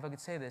how, if I could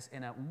say this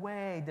in a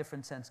way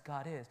different sense,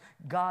 God is.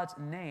 God's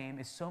name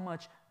is so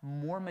much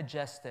more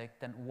majestic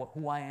than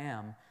who I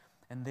am,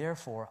 and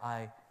therefore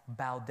I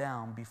bow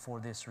down before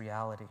this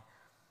reality.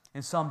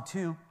 In Psalm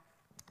 2,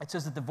 it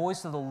says that the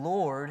voice of the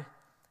Lord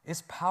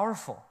is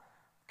powerful.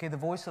 Okay, the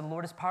voice of the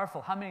Lord is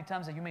powerful. How many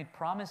times have you made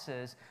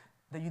promises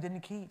that you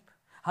didn't keep?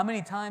 How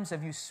many times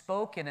have you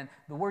spoken and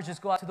the words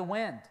just go out to the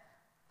wind?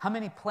 How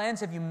many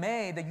plans have you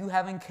made that you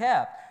haven't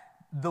kept?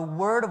 The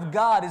Word of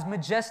God is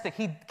majestic.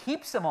 He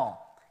keeps them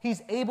all.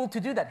 He's able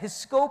to do that. His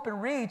scope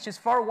and reach is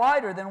far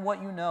wider than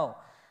what you know.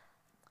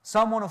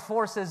 Psalm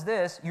 104 says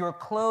this: you are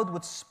clothed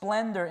with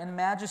splendor and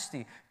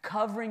majesty,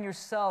 covering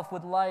yourself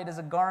with light as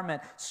a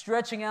garment,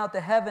 stretching out the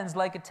heavens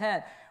like a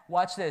tent.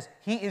 Watch this.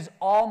 He is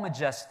all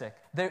majestic.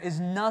 There is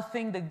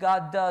nothing that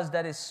God does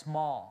that is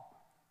small.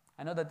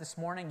 I know that this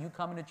morning you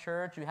come into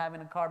church, you have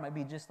in a car, might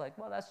be just like,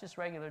 well, that's just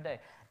regular day.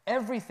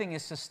 Everything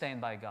is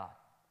sustained by God.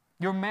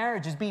 Your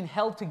marriage is being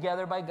held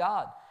together by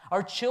God.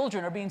 Our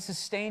children are being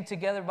sustained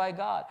together by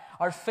God.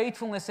 Our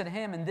faithfulness in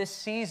Him in this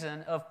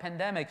season of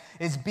pandemic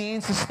is being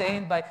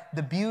sustained by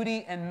the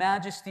beauty and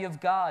majesty of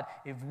God.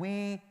 If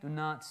we do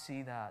not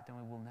see that, then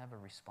we will never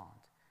respond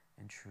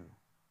in true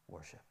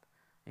worship.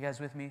 You guys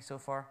with me so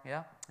far?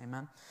 Yeah?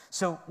 Amen?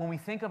 So when we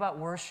think about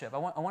worship, I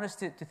want us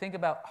to think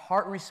about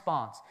heart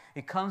response.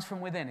 It comes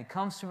from within. It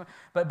comes from,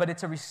 but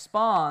it's a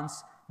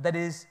response that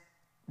is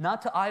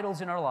not to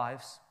idols in our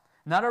lives,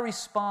 not a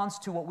response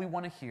to what we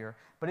want to hear,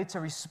 but it's a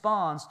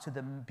response to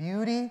the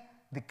beauty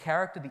the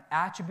character, the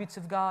attributes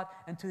of God,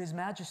 and to His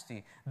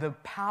majesty, the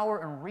power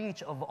and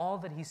reach of all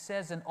that He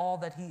says and all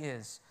that He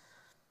is.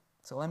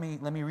 So let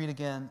me read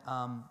again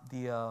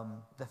the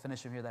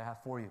definition here that I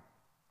have for you.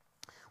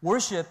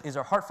 Worship is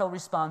our heartfelt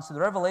response to the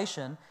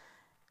revelation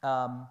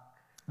of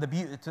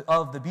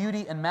the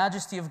beauty and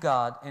majesty of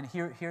God. And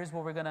here's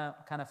where we're going to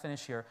kind of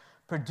finish here.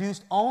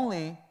 Produced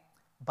only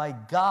by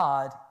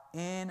God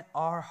in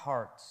our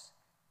hearts.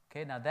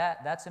 Okay, now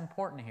that's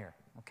important here.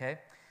 Okay,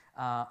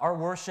 our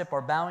worship,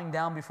 our bowing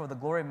down before the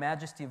glory and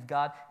majesty of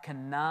God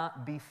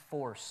cannot be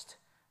forced.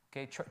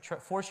 Okay,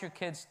 force your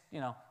kids,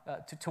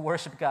 to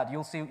worship God.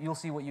 You'll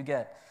see what you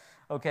get.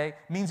 Okay,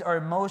 means our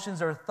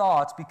emotions, our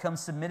thoughts become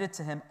submitted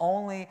to Him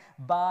only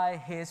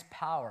by His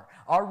power.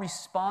 Our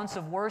response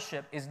of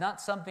worship is not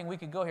something we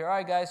could go here. All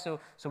right, guys. So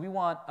we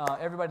want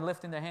everybody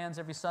lifting their hands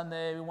every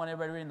Sunday. We want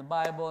everybody reading the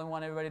Bible. And we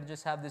want everybody to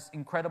just have this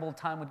incredible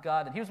time with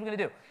God. And here's what we're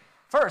gonna do.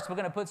 First, we're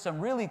going to put some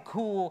really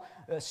cool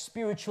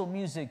spiritual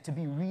music to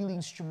be really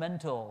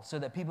instrumental so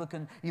that people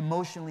can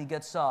emotionally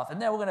get soft.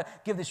 And then we're going to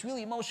give this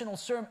really emotional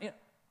sermon.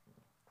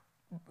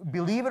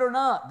 Believe it or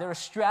not, there are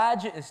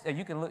strategies,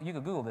 you can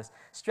Google this,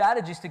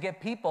 strategies to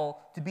get people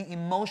to be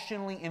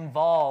emotionally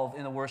involved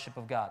in the worship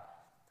of God.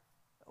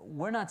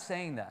 We're not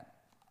saying that.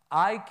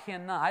 I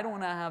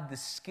don't have the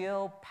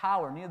skill,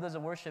 power, neither does a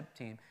worship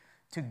team,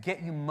 to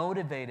get you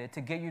motivated,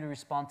 to get you to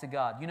respond to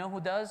God. You know who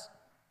does?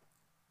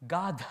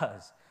 God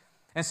does.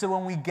 And so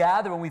when we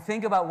gather, when we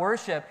think about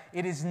worship,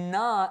 it is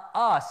not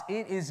us.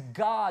 It is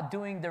God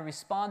doing the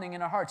responding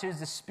in our hearts. It is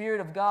the Spirit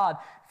of God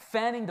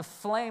fanning the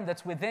flame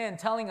that's within,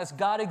 telling us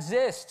God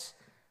exists.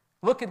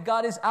 Look at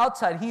God is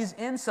outside. He is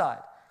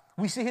inside.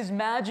 We see His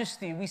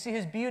majesty. We see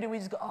His beauty. We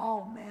just go,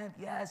 oh man,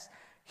 yes,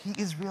 He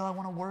is real. I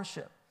want to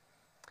worship.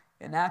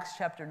 In Acts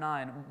chapter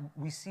 9,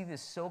 we see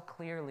this so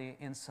clearly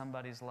in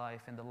somebody's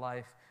life, in the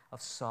life of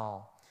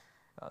Saul.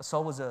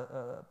 Saul was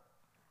a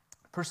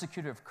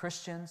persecutor of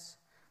Christians.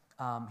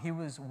 He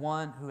was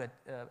one who had,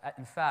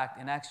 in fact,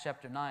 in Acts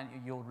chapter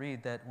 9, you'll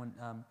read that when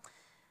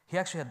he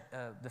actually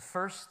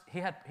had he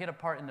had a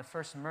part in the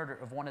first murder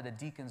of one of the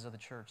deacons of the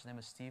church. His name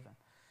was Stephen.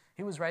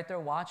 He was right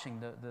there watching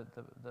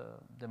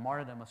the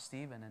martyrdom of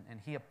Stephen, and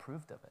he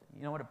approved of it.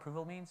 You know what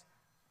approval means?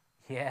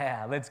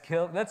 Yeah, let's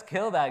kill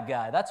that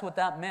guy. That's what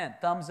that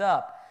meant. Thumbs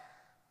up.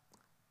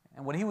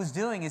 And what he was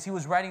doing is he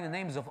was writing the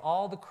names of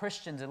all the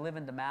Christians that live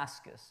in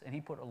Damascus, and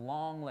he put a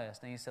long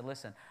list, and he said,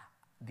 listen,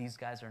 these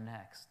guys are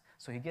next.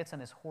 So he gets on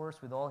his horse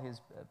with all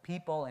his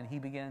people, and he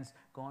begins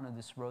going on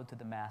this road to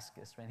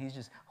Damascus. Right? He's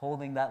just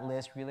holding that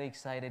list, really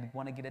excited,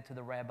 want to get it to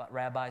the rabbi.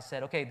 Rabbi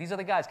said, okay, these are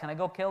the guys. Can I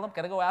go kill them?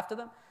 Can I go after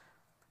them?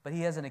 But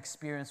he has an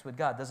experience with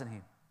God, doesn't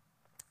he?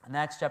 In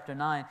Acts chapter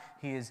 9,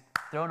 he is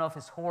thrown off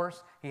his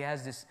horse. He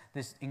has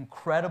this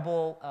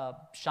incredible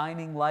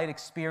shining light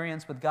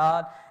experience with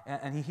God,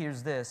 and he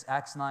hears this,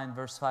 Acts 9,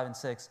 verse 5 and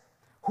 6.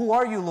 Who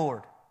are you,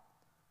 Lord?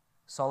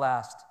 Saul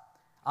asked.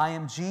 I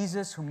am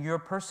Jesus whom you're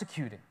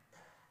persecuting.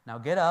 Now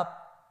get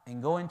up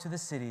and go into the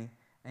city,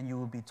 and you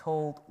will be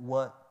told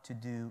what to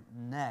do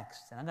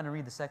next. And I'm going to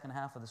read the second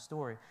half of the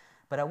story.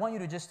 But I want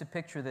you to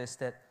picture this,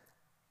 that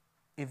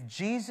if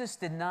Jesus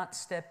did not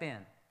step in,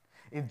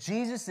 if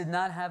Jesus did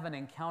not have an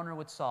encounter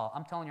with Saul,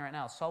 I'm telling you right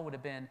now, Saul would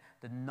have been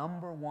the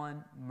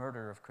 #1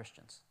 murderer of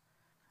Christians.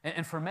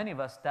 And for many of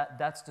us,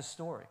 that's the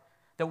story.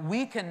 That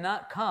we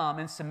cannot come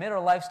and submit our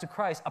lives to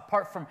Christ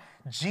apart from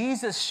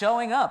Jesus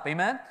showing up.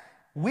 Amen?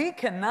 We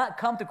cannot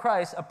come to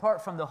Christ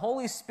apart from the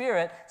Holy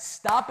Spirit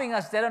stopping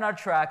us dead in our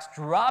tracks,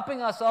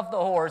 dropping us off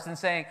the horse and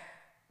saying,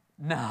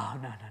 no,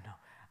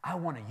 I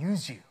want to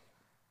use you.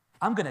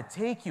 I'm going to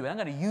take you and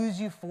I'm going to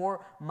use you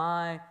for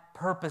my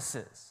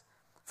purposes.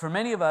 For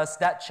many of us,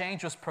 that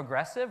change was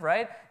progressive,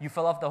 right? You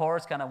fell off the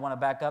horse, kind of want to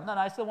back up. No,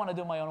 I still want to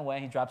do it my own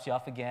way. He drops you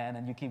off again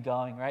and you keep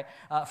going, right?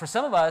 For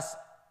some of us,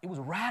 it was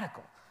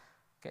radical.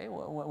 Okay,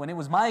 when it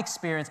was my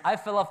experience, I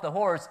fell off the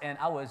horse, and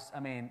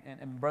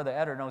and Brother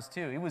Eder knows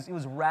too. It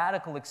was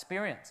radical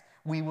experience.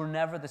 We were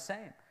never the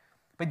same.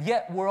 But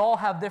yet, we all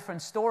have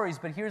different stories.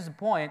 But here's the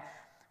point.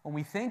 When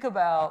we think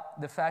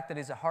about the fact that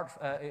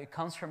it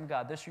comes from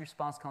God, this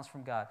response comes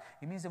from God,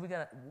 it means that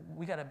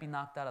we got to be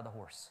knocked out of the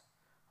horse.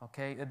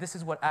 Okay, this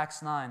is what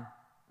Acts 9,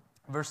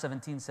 verse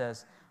 17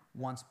 says,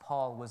 once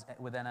Paul was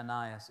with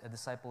Ananias, a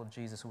disciple of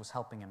Jesus who was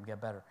helping him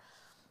get better.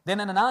 Then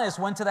Ananias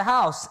went to the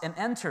house and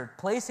entered,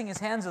 placing his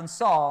hands on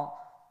Saul.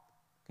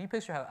 Can you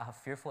picture how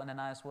fearful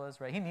Ananias was,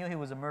 right? He knew he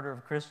was a murderer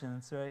of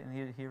Christians, right?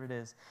 And here it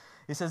is.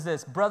 He says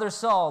this, Brother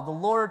Saul, the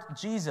Lord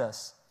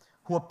Jesus,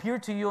 who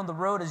appeared to you on the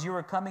road as you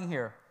were coming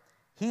here,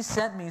 He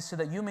sent me so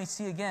that you may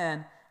see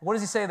again. What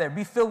does he say there?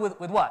 Be filled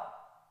with what?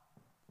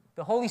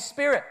 The Holy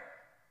Spirit,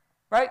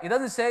 right? It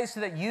doesn't say so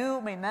that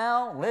you may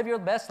now live your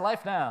best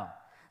life now,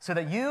 so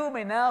that you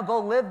may now go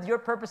live your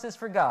purposes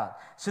for God,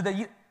 so that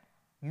you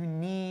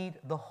need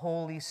the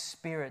Holy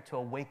Spirit to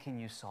awaken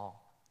you,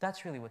 Saul.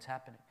 That's really what's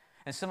happening.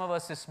 And some of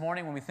us this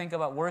morning, when we think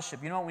about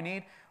worship, you know what we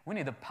need? We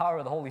need the power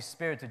of the Holy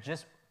Spirit to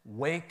just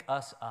wake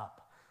us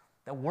up.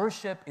 That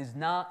worship is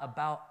not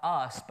about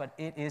us, but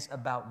it is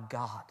about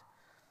God.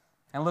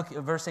 And look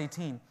at verse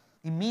 18.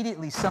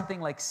 Immediately, something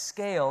like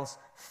scales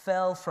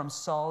fell from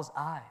Saul's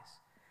eyes,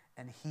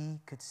 and he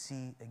could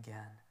see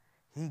again.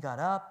 He got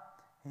up,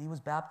 and he was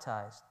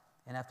baptized.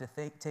 And after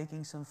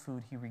taking some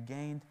food, he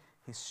regained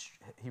his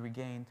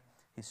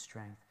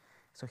strength.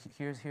 So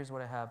here's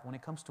what I have. When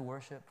it comes to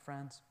worship,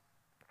 friends,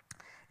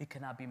 it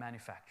cannot be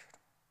manufactured.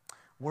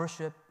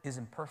 Worship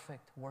isn't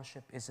perfect.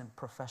 Worship isn't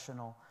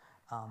professional.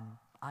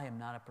 I am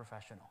not a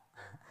professional.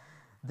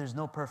 There's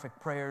no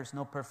perfect prayers,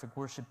 no perfect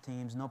worship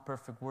teams, no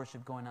perfect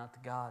worship going out to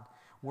God.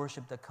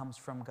 Worship that comes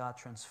from God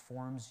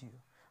transforms you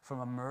from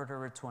a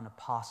murderer to an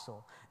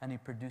apostle, and he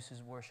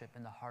produces worship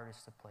in the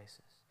hardest of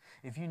places.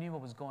 If you knew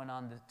what was going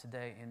on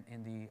today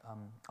in the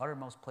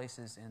uttermost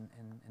places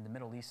in the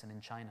Middle East and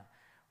in China,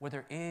 where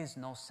there is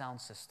no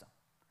sound system,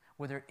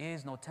 where there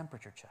is no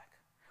temperature check,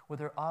 where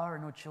there are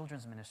no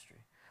children's ministry,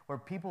 where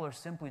people are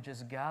simply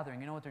just gathering,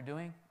 you know what they're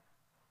doing?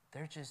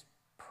 They're just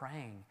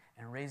praying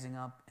and raising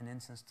up an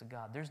incense to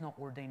God. There's no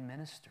ordained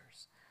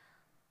ministers,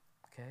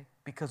 okay?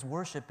 Because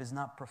worship is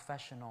not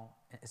professional.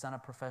 It's not a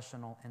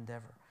professional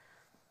endeavor.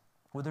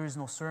 Where there is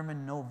no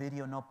sermon, no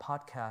video, no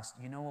podcast,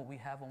 you know what we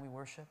have when we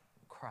worship?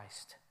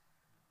 Christ.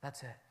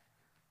 That's it.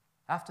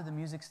 After the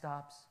music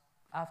stops,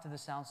 after the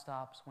sound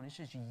stops, when it's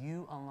just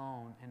you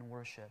alone in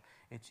worship,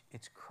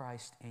 it's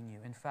Christ in you.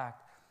 In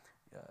fact,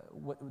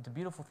 the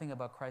beautiful thing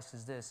about Christ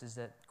is this, is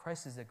that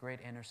Christ is a great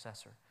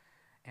intercessor.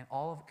 And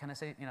can I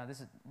say,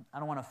 I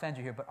don't want to offend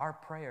you here, but our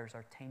prayers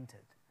are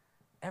tainted.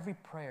 Every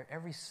prayer,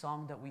 every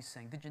song that we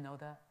sing, did you know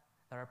that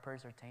our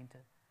prayers are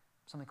tainted?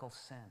 Something called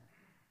sin,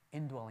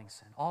 indwelling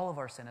sin. All of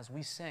our sin, as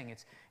we sing,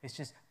 it's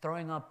just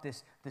throwing up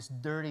this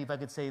dirty, if I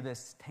could say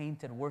this,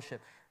 tainted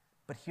worship.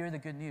 But hear the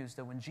good news,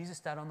 that when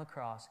Jesus died on the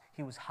cross,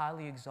 he was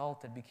highly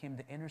exalted, became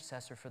the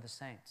intercessor for the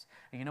saints.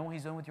 And you know what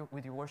he's doing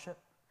with your worship?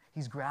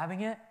 He's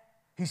grabbing it,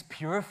 he's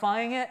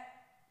purifying it,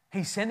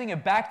 he's sending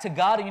it back to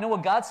God, and you know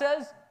what God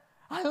says?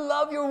 I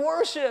love your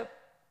worship.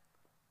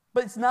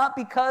 But it's not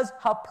because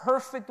how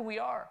perfect we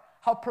are,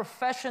 how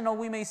professional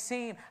we may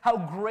seem, how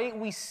great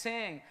we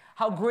sing,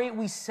 how great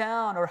we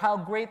sound, or how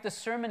great the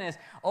sermon is.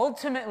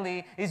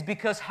 Ultimately, is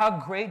because how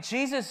great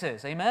Jesus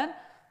is. Amen?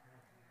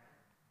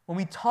 When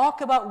we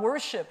talk about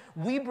worship,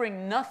 we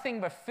bring nothing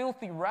but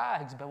filthy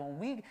rags. But when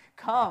we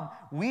come,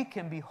 we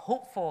can be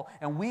hopeful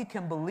and we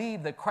can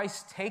believe that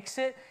Christ takes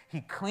it,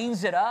 he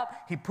cleans it up,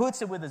 he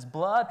puts it with his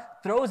blood,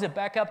 throws it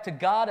back up to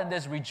God, and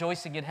there's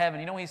rejoicing in heaven.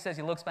 You know what he says?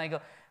 He looks back and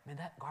goes, man,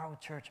 that Garwood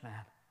church,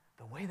 man,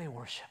 the way they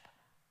worship.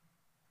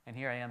 And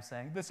here I am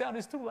saying, the sound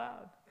is too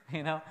loud.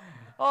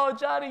 Oh,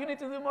 Johnny, you need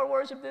to do more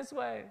worship this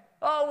way.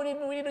 Oh,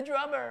 we need a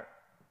drummer.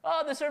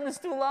 Oh, the sermon's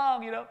too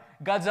long,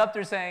 God's up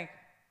there saying,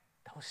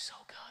 that was so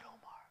good,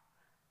 Omar.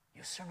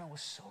 Your sermon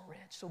was so rich,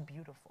 so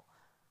beautiful.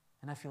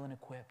 And I feel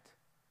inequipped.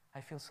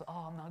 I feel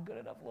I'm not good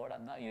enough, Lord.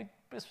 I'm not. You're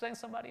saying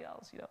somebody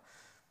else,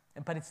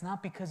 But it's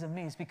not because of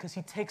me. It's because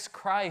he takes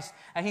Christ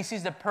and he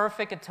sees the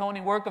perfect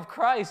atoning work of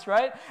Christ,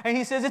 right? And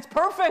he says it's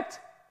perfect.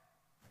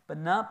 But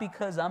not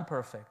because I'm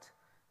perfect,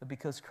 but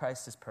because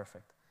Christ is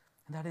perfect.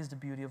 And that is the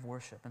beauty of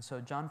worship. And so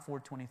John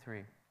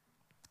 4:23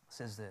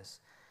 says this.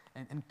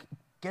 And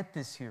get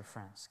this here,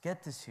 friends.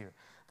 Get this here.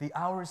 The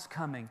hour is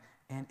coming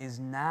and is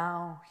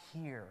now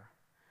here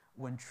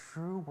when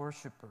true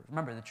worshipers,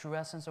 remember the true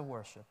essence of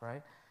worship,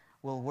 right?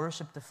 Will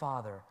worship the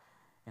Father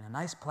in a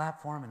nice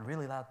platform and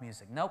really loud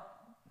music. Nope,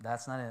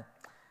 that's not it.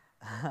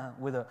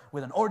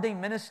 with an ordained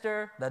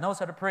minister that knows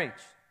how to preach.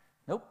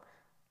 Nope,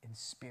 in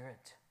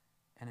spirit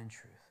and in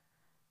truth.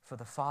 For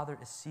the Father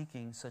is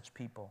seeking such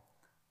people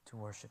to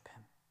worship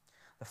him.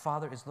 The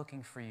Father is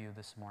looking for you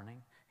this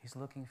morning. He's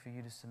looking for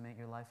you to submit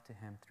your life to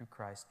him through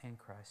Christ, in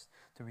Christ,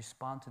 to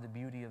respond to the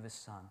beauty of his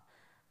Son.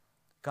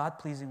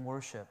 God-pleasing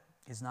worship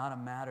is not a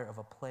matter of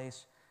a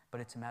place, but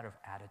it's a matter of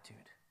attitude.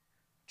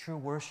 True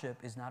worship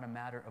is not a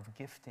matter of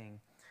gifting,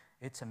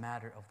 it's a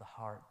matter of the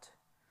heart.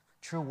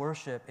 True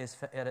worship is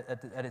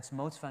at its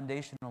most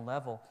foundational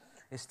level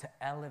is to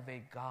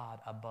elevate God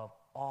above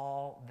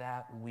all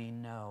that we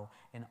know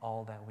and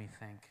all that we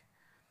think.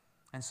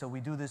 And so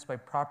we do this by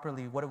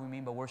properly, what do we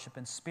mean by worship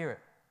in spirit?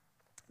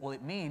 Well,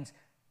 it means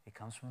it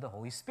comes from the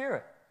Holy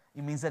Spirit.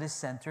 It means that it's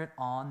centered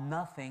on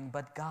nothing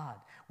but God.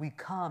 We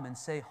come and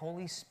say,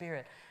 Holy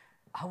Spirit,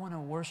 I want to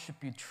worship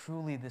you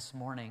truly this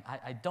morning.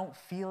 I don't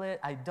feel it.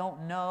 I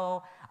don't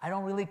know. I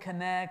don't really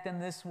connect in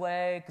this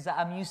way because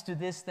I'm used to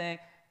this thing.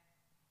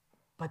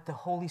 But the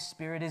Holy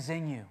Spirit is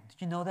in you. Did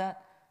you know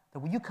that? That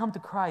when you come to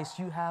Christ,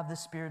 you have the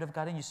Spirit of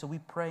God in you. So we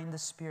pray in the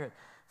Spirit.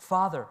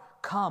 Father,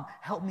 come,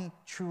 help me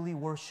truly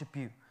worship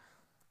you.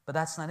 But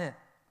that's not it.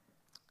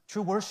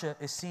 True worship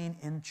is seen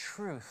in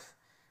truth.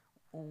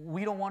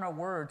 We don't want our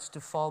words to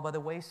fall by the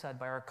wayside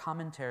by our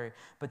commentary,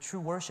 but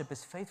true worship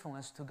is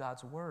faithfulness to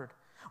God's word.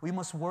 We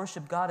must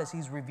worship God as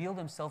he's revealed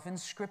himself in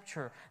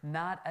Scripture,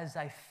 not as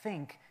I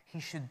think he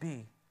should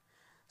be.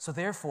 So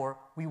therefore,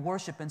 we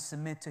worship and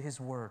submit to his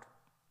word.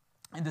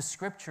 In the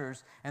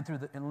Scriptures and through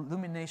the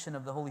illumination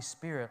of the Holy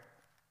Spirit,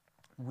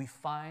 we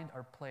find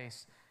our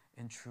place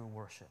in true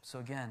worship. So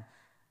again,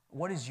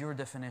 what is your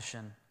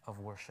definition of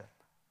worship?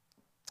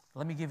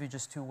 Let me give you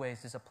just two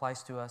ways this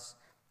applies to us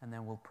and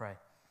then we'll pray.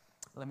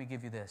 Let me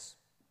give you this,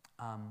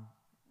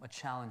 a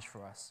challenge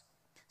for us.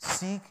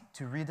 Seek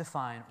to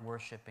redefine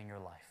worship in your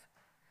life.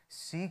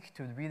 Seek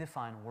to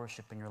redefine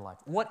worship in your life.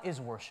 What is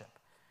worship?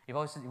 If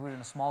we were in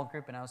a small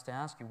group and I was to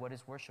ask you, what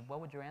is worship? What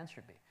would your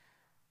answer be?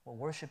 Well,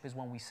 worship is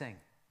when we sing.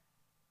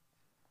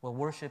 Well,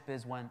 worship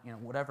is when,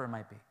 whatever it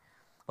might be.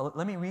 But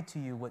let me read to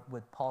you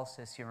what Paul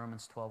says here in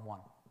Romans 12:1.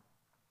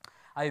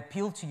 I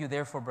appeal to you,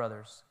 therefore,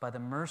 brothers, by the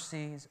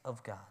mercies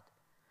of God,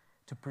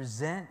 to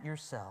present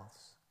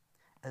yourselves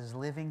as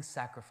living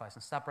sacrifice.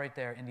 And stop right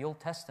there. In the Old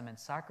Testament,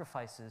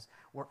 sacrifices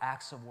were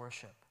acts of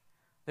worship.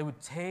 They would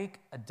take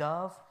a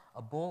dove,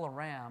 a bull, a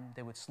ram,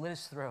 they would slit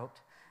his throat,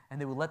 and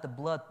they would let the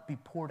blood be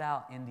poured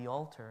out in the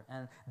altar,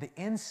 and the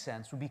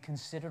incense would be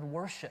considered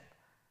worship.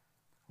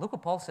 Look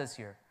what Paul says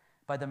here.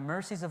 By the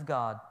mercies of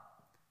God,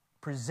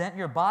 present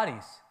your body,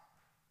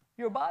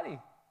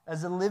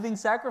 as a living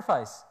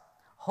sacrifice,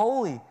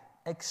 holy,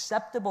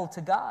 acceptable to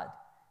God.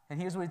 And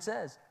here's what it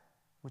says,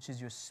 which is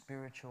your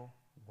spiritual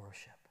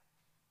worship.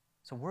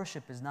 So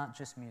worship is not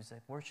just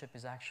music. Worship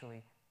is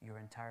actually your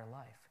entire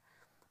life.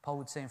 Paul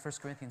would say in 1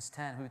 Corinthians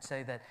 10, he would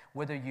say that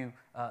whatever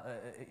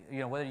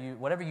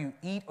you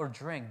eat or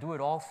drink, do it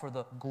all for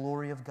the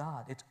glory of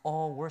God. It's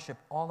all worship.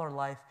 All our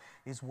life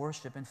is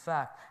worship. In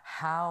fact,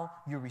 how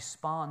you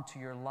respond to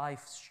your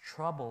life's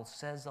trouble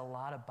says a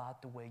lot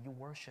about the way you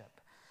worship.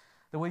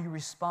 The way you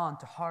respond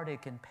to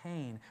heartache and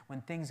pain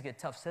when things get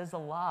tough says a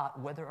lot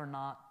whether or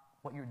not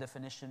what your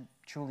definition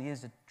truly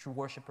is a true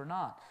worship or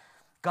not.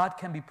 God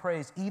can be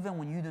praised even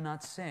when you do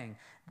not sing,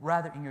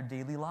 rather in your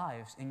daily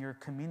lives, in your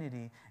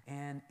community,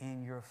 and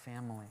in your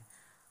family.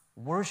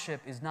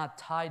 Worship is not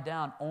tied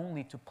down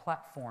only to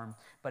platform,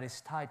 but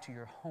is tied to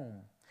your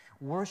home.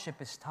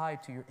 Worship is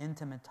tied to your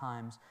intimate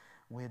times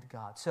with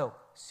God. So,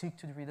 seek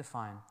to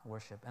redefine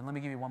worship. And let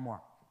me give you one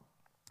more.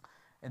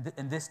 And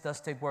this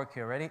does take work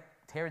here. Ready?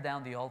 Tear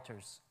down the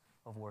altars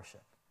of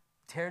worship.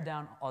 Tear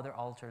down other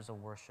altars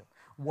of worship.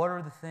 What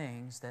are the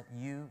things that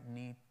you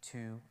need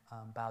to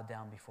bow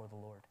down before the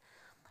Lord?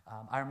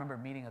 I remember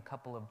meeting a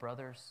couple of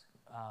brothers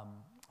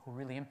who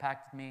really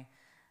impacted me.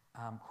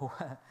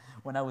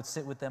 When I would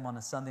sit with them on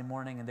a Sunday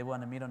morning and they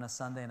wanted to meet on a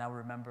Sunday, and I would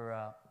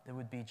remember they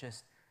would be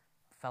just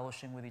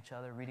fellowshipping with each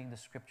other, reading the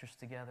scriptures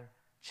together,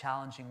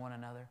 challenging one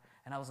another.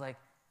 And I was like,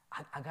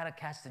 I got to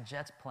catch the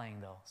Jets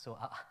playing though, so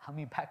I'll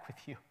meet back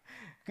with you.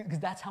 Because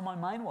that's how my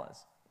mind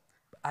was.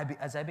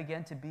 As I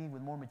began to be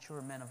with more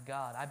mature men of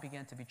God, I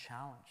began to be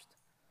challenged.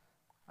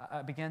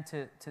 I began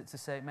to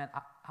say, man,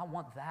 I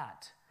want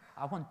that.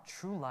 I want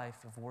true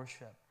life of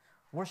worship.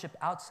 Worship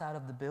outside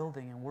of the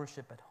building and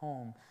worship at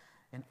home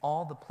in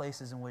all the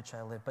places in which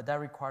I live. But that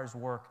requires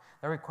work.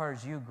 That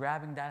requires you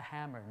grabbing that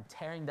hammer and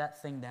tearing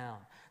that thing down.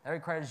 That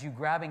requires you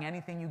grabbing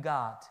anything you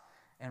got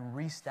and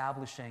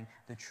reestablishing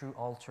the true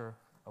altar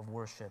of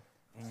worship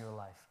in your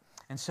life.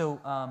 And so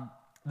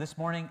this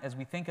morning, as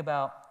we think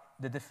about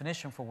the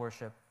definition for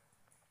worship,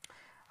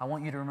 I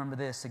want you to remember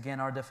this, again,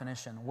 our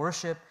definition.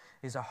 Worship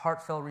is a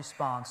heartfelt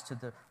response to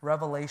the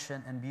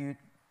revelation and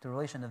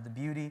of the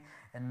beauty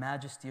and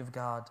majesty of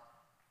God,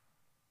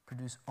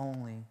 produced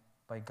only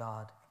by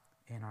God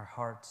in our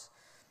hearts.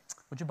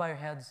 Would you bow your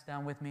heads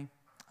down with me?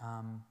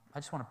 I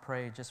just want to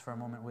pray just for a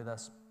moment with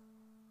us.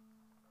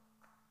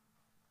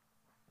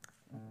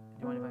 Do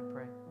you mind if I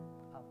pray?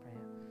 I'll pray.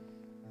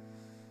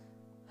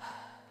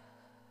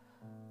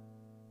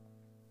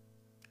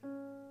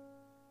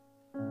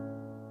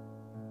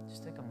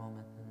 Just take a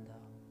moment and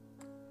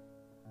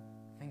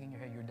think in your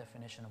head your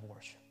definition of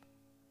worship.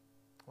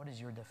 What is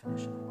your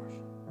definition of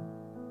worship?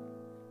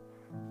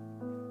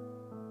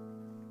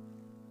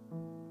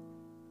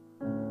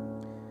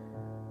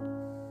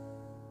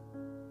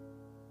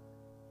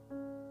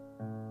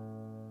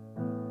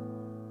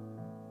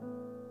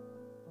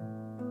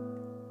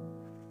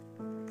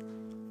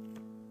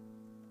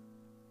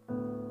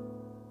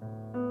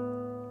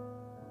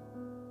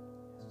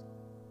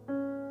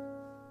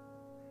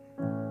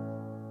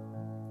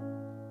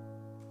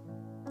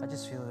 I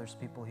just feel there's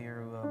people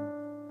here who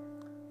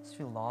just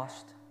feel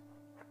lost,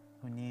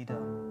 who need to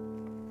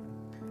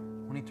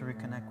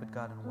reconnect with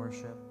God in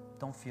worship.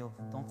 Don't feel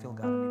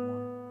God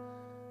anymore.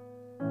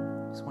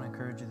 I just want to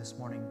encourage you this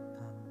morning.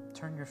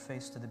 Turn your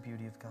face to the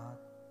beauty of God.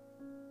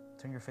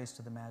 Turn your face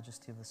to the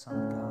majesty of the Son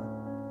of God.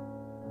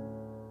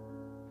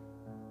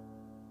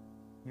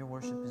 Your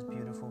worship is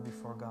beautiful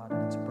before God,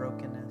 and its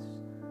brokenness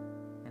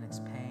and its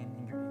pain,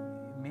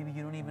 and maybe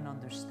you don't even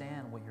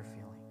understand what you're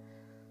feeling.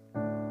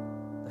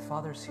 The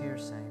Father's here,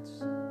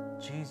 saints.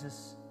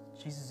 Jesus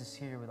is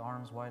here with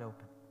arms wide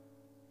open,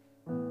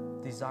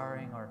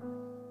 desiring our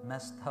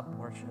messed up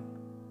worship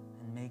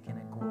and making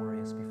it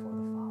glorious before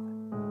the Father.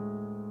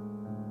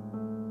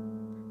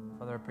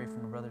 Father, I pray for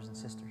my brothers and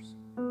sisters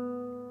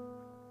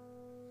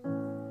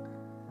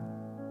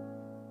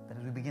that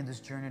as we begin this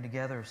journey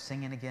together of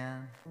singing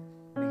again,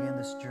 begin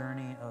this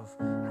journey of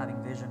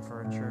having vision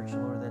for our church,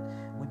 Lord, that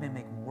we may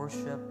make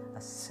worship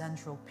a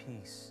central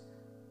piece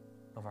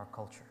of our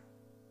culture,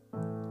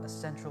 a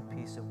central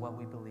piece of what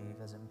we believe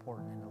is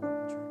important in the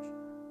local church.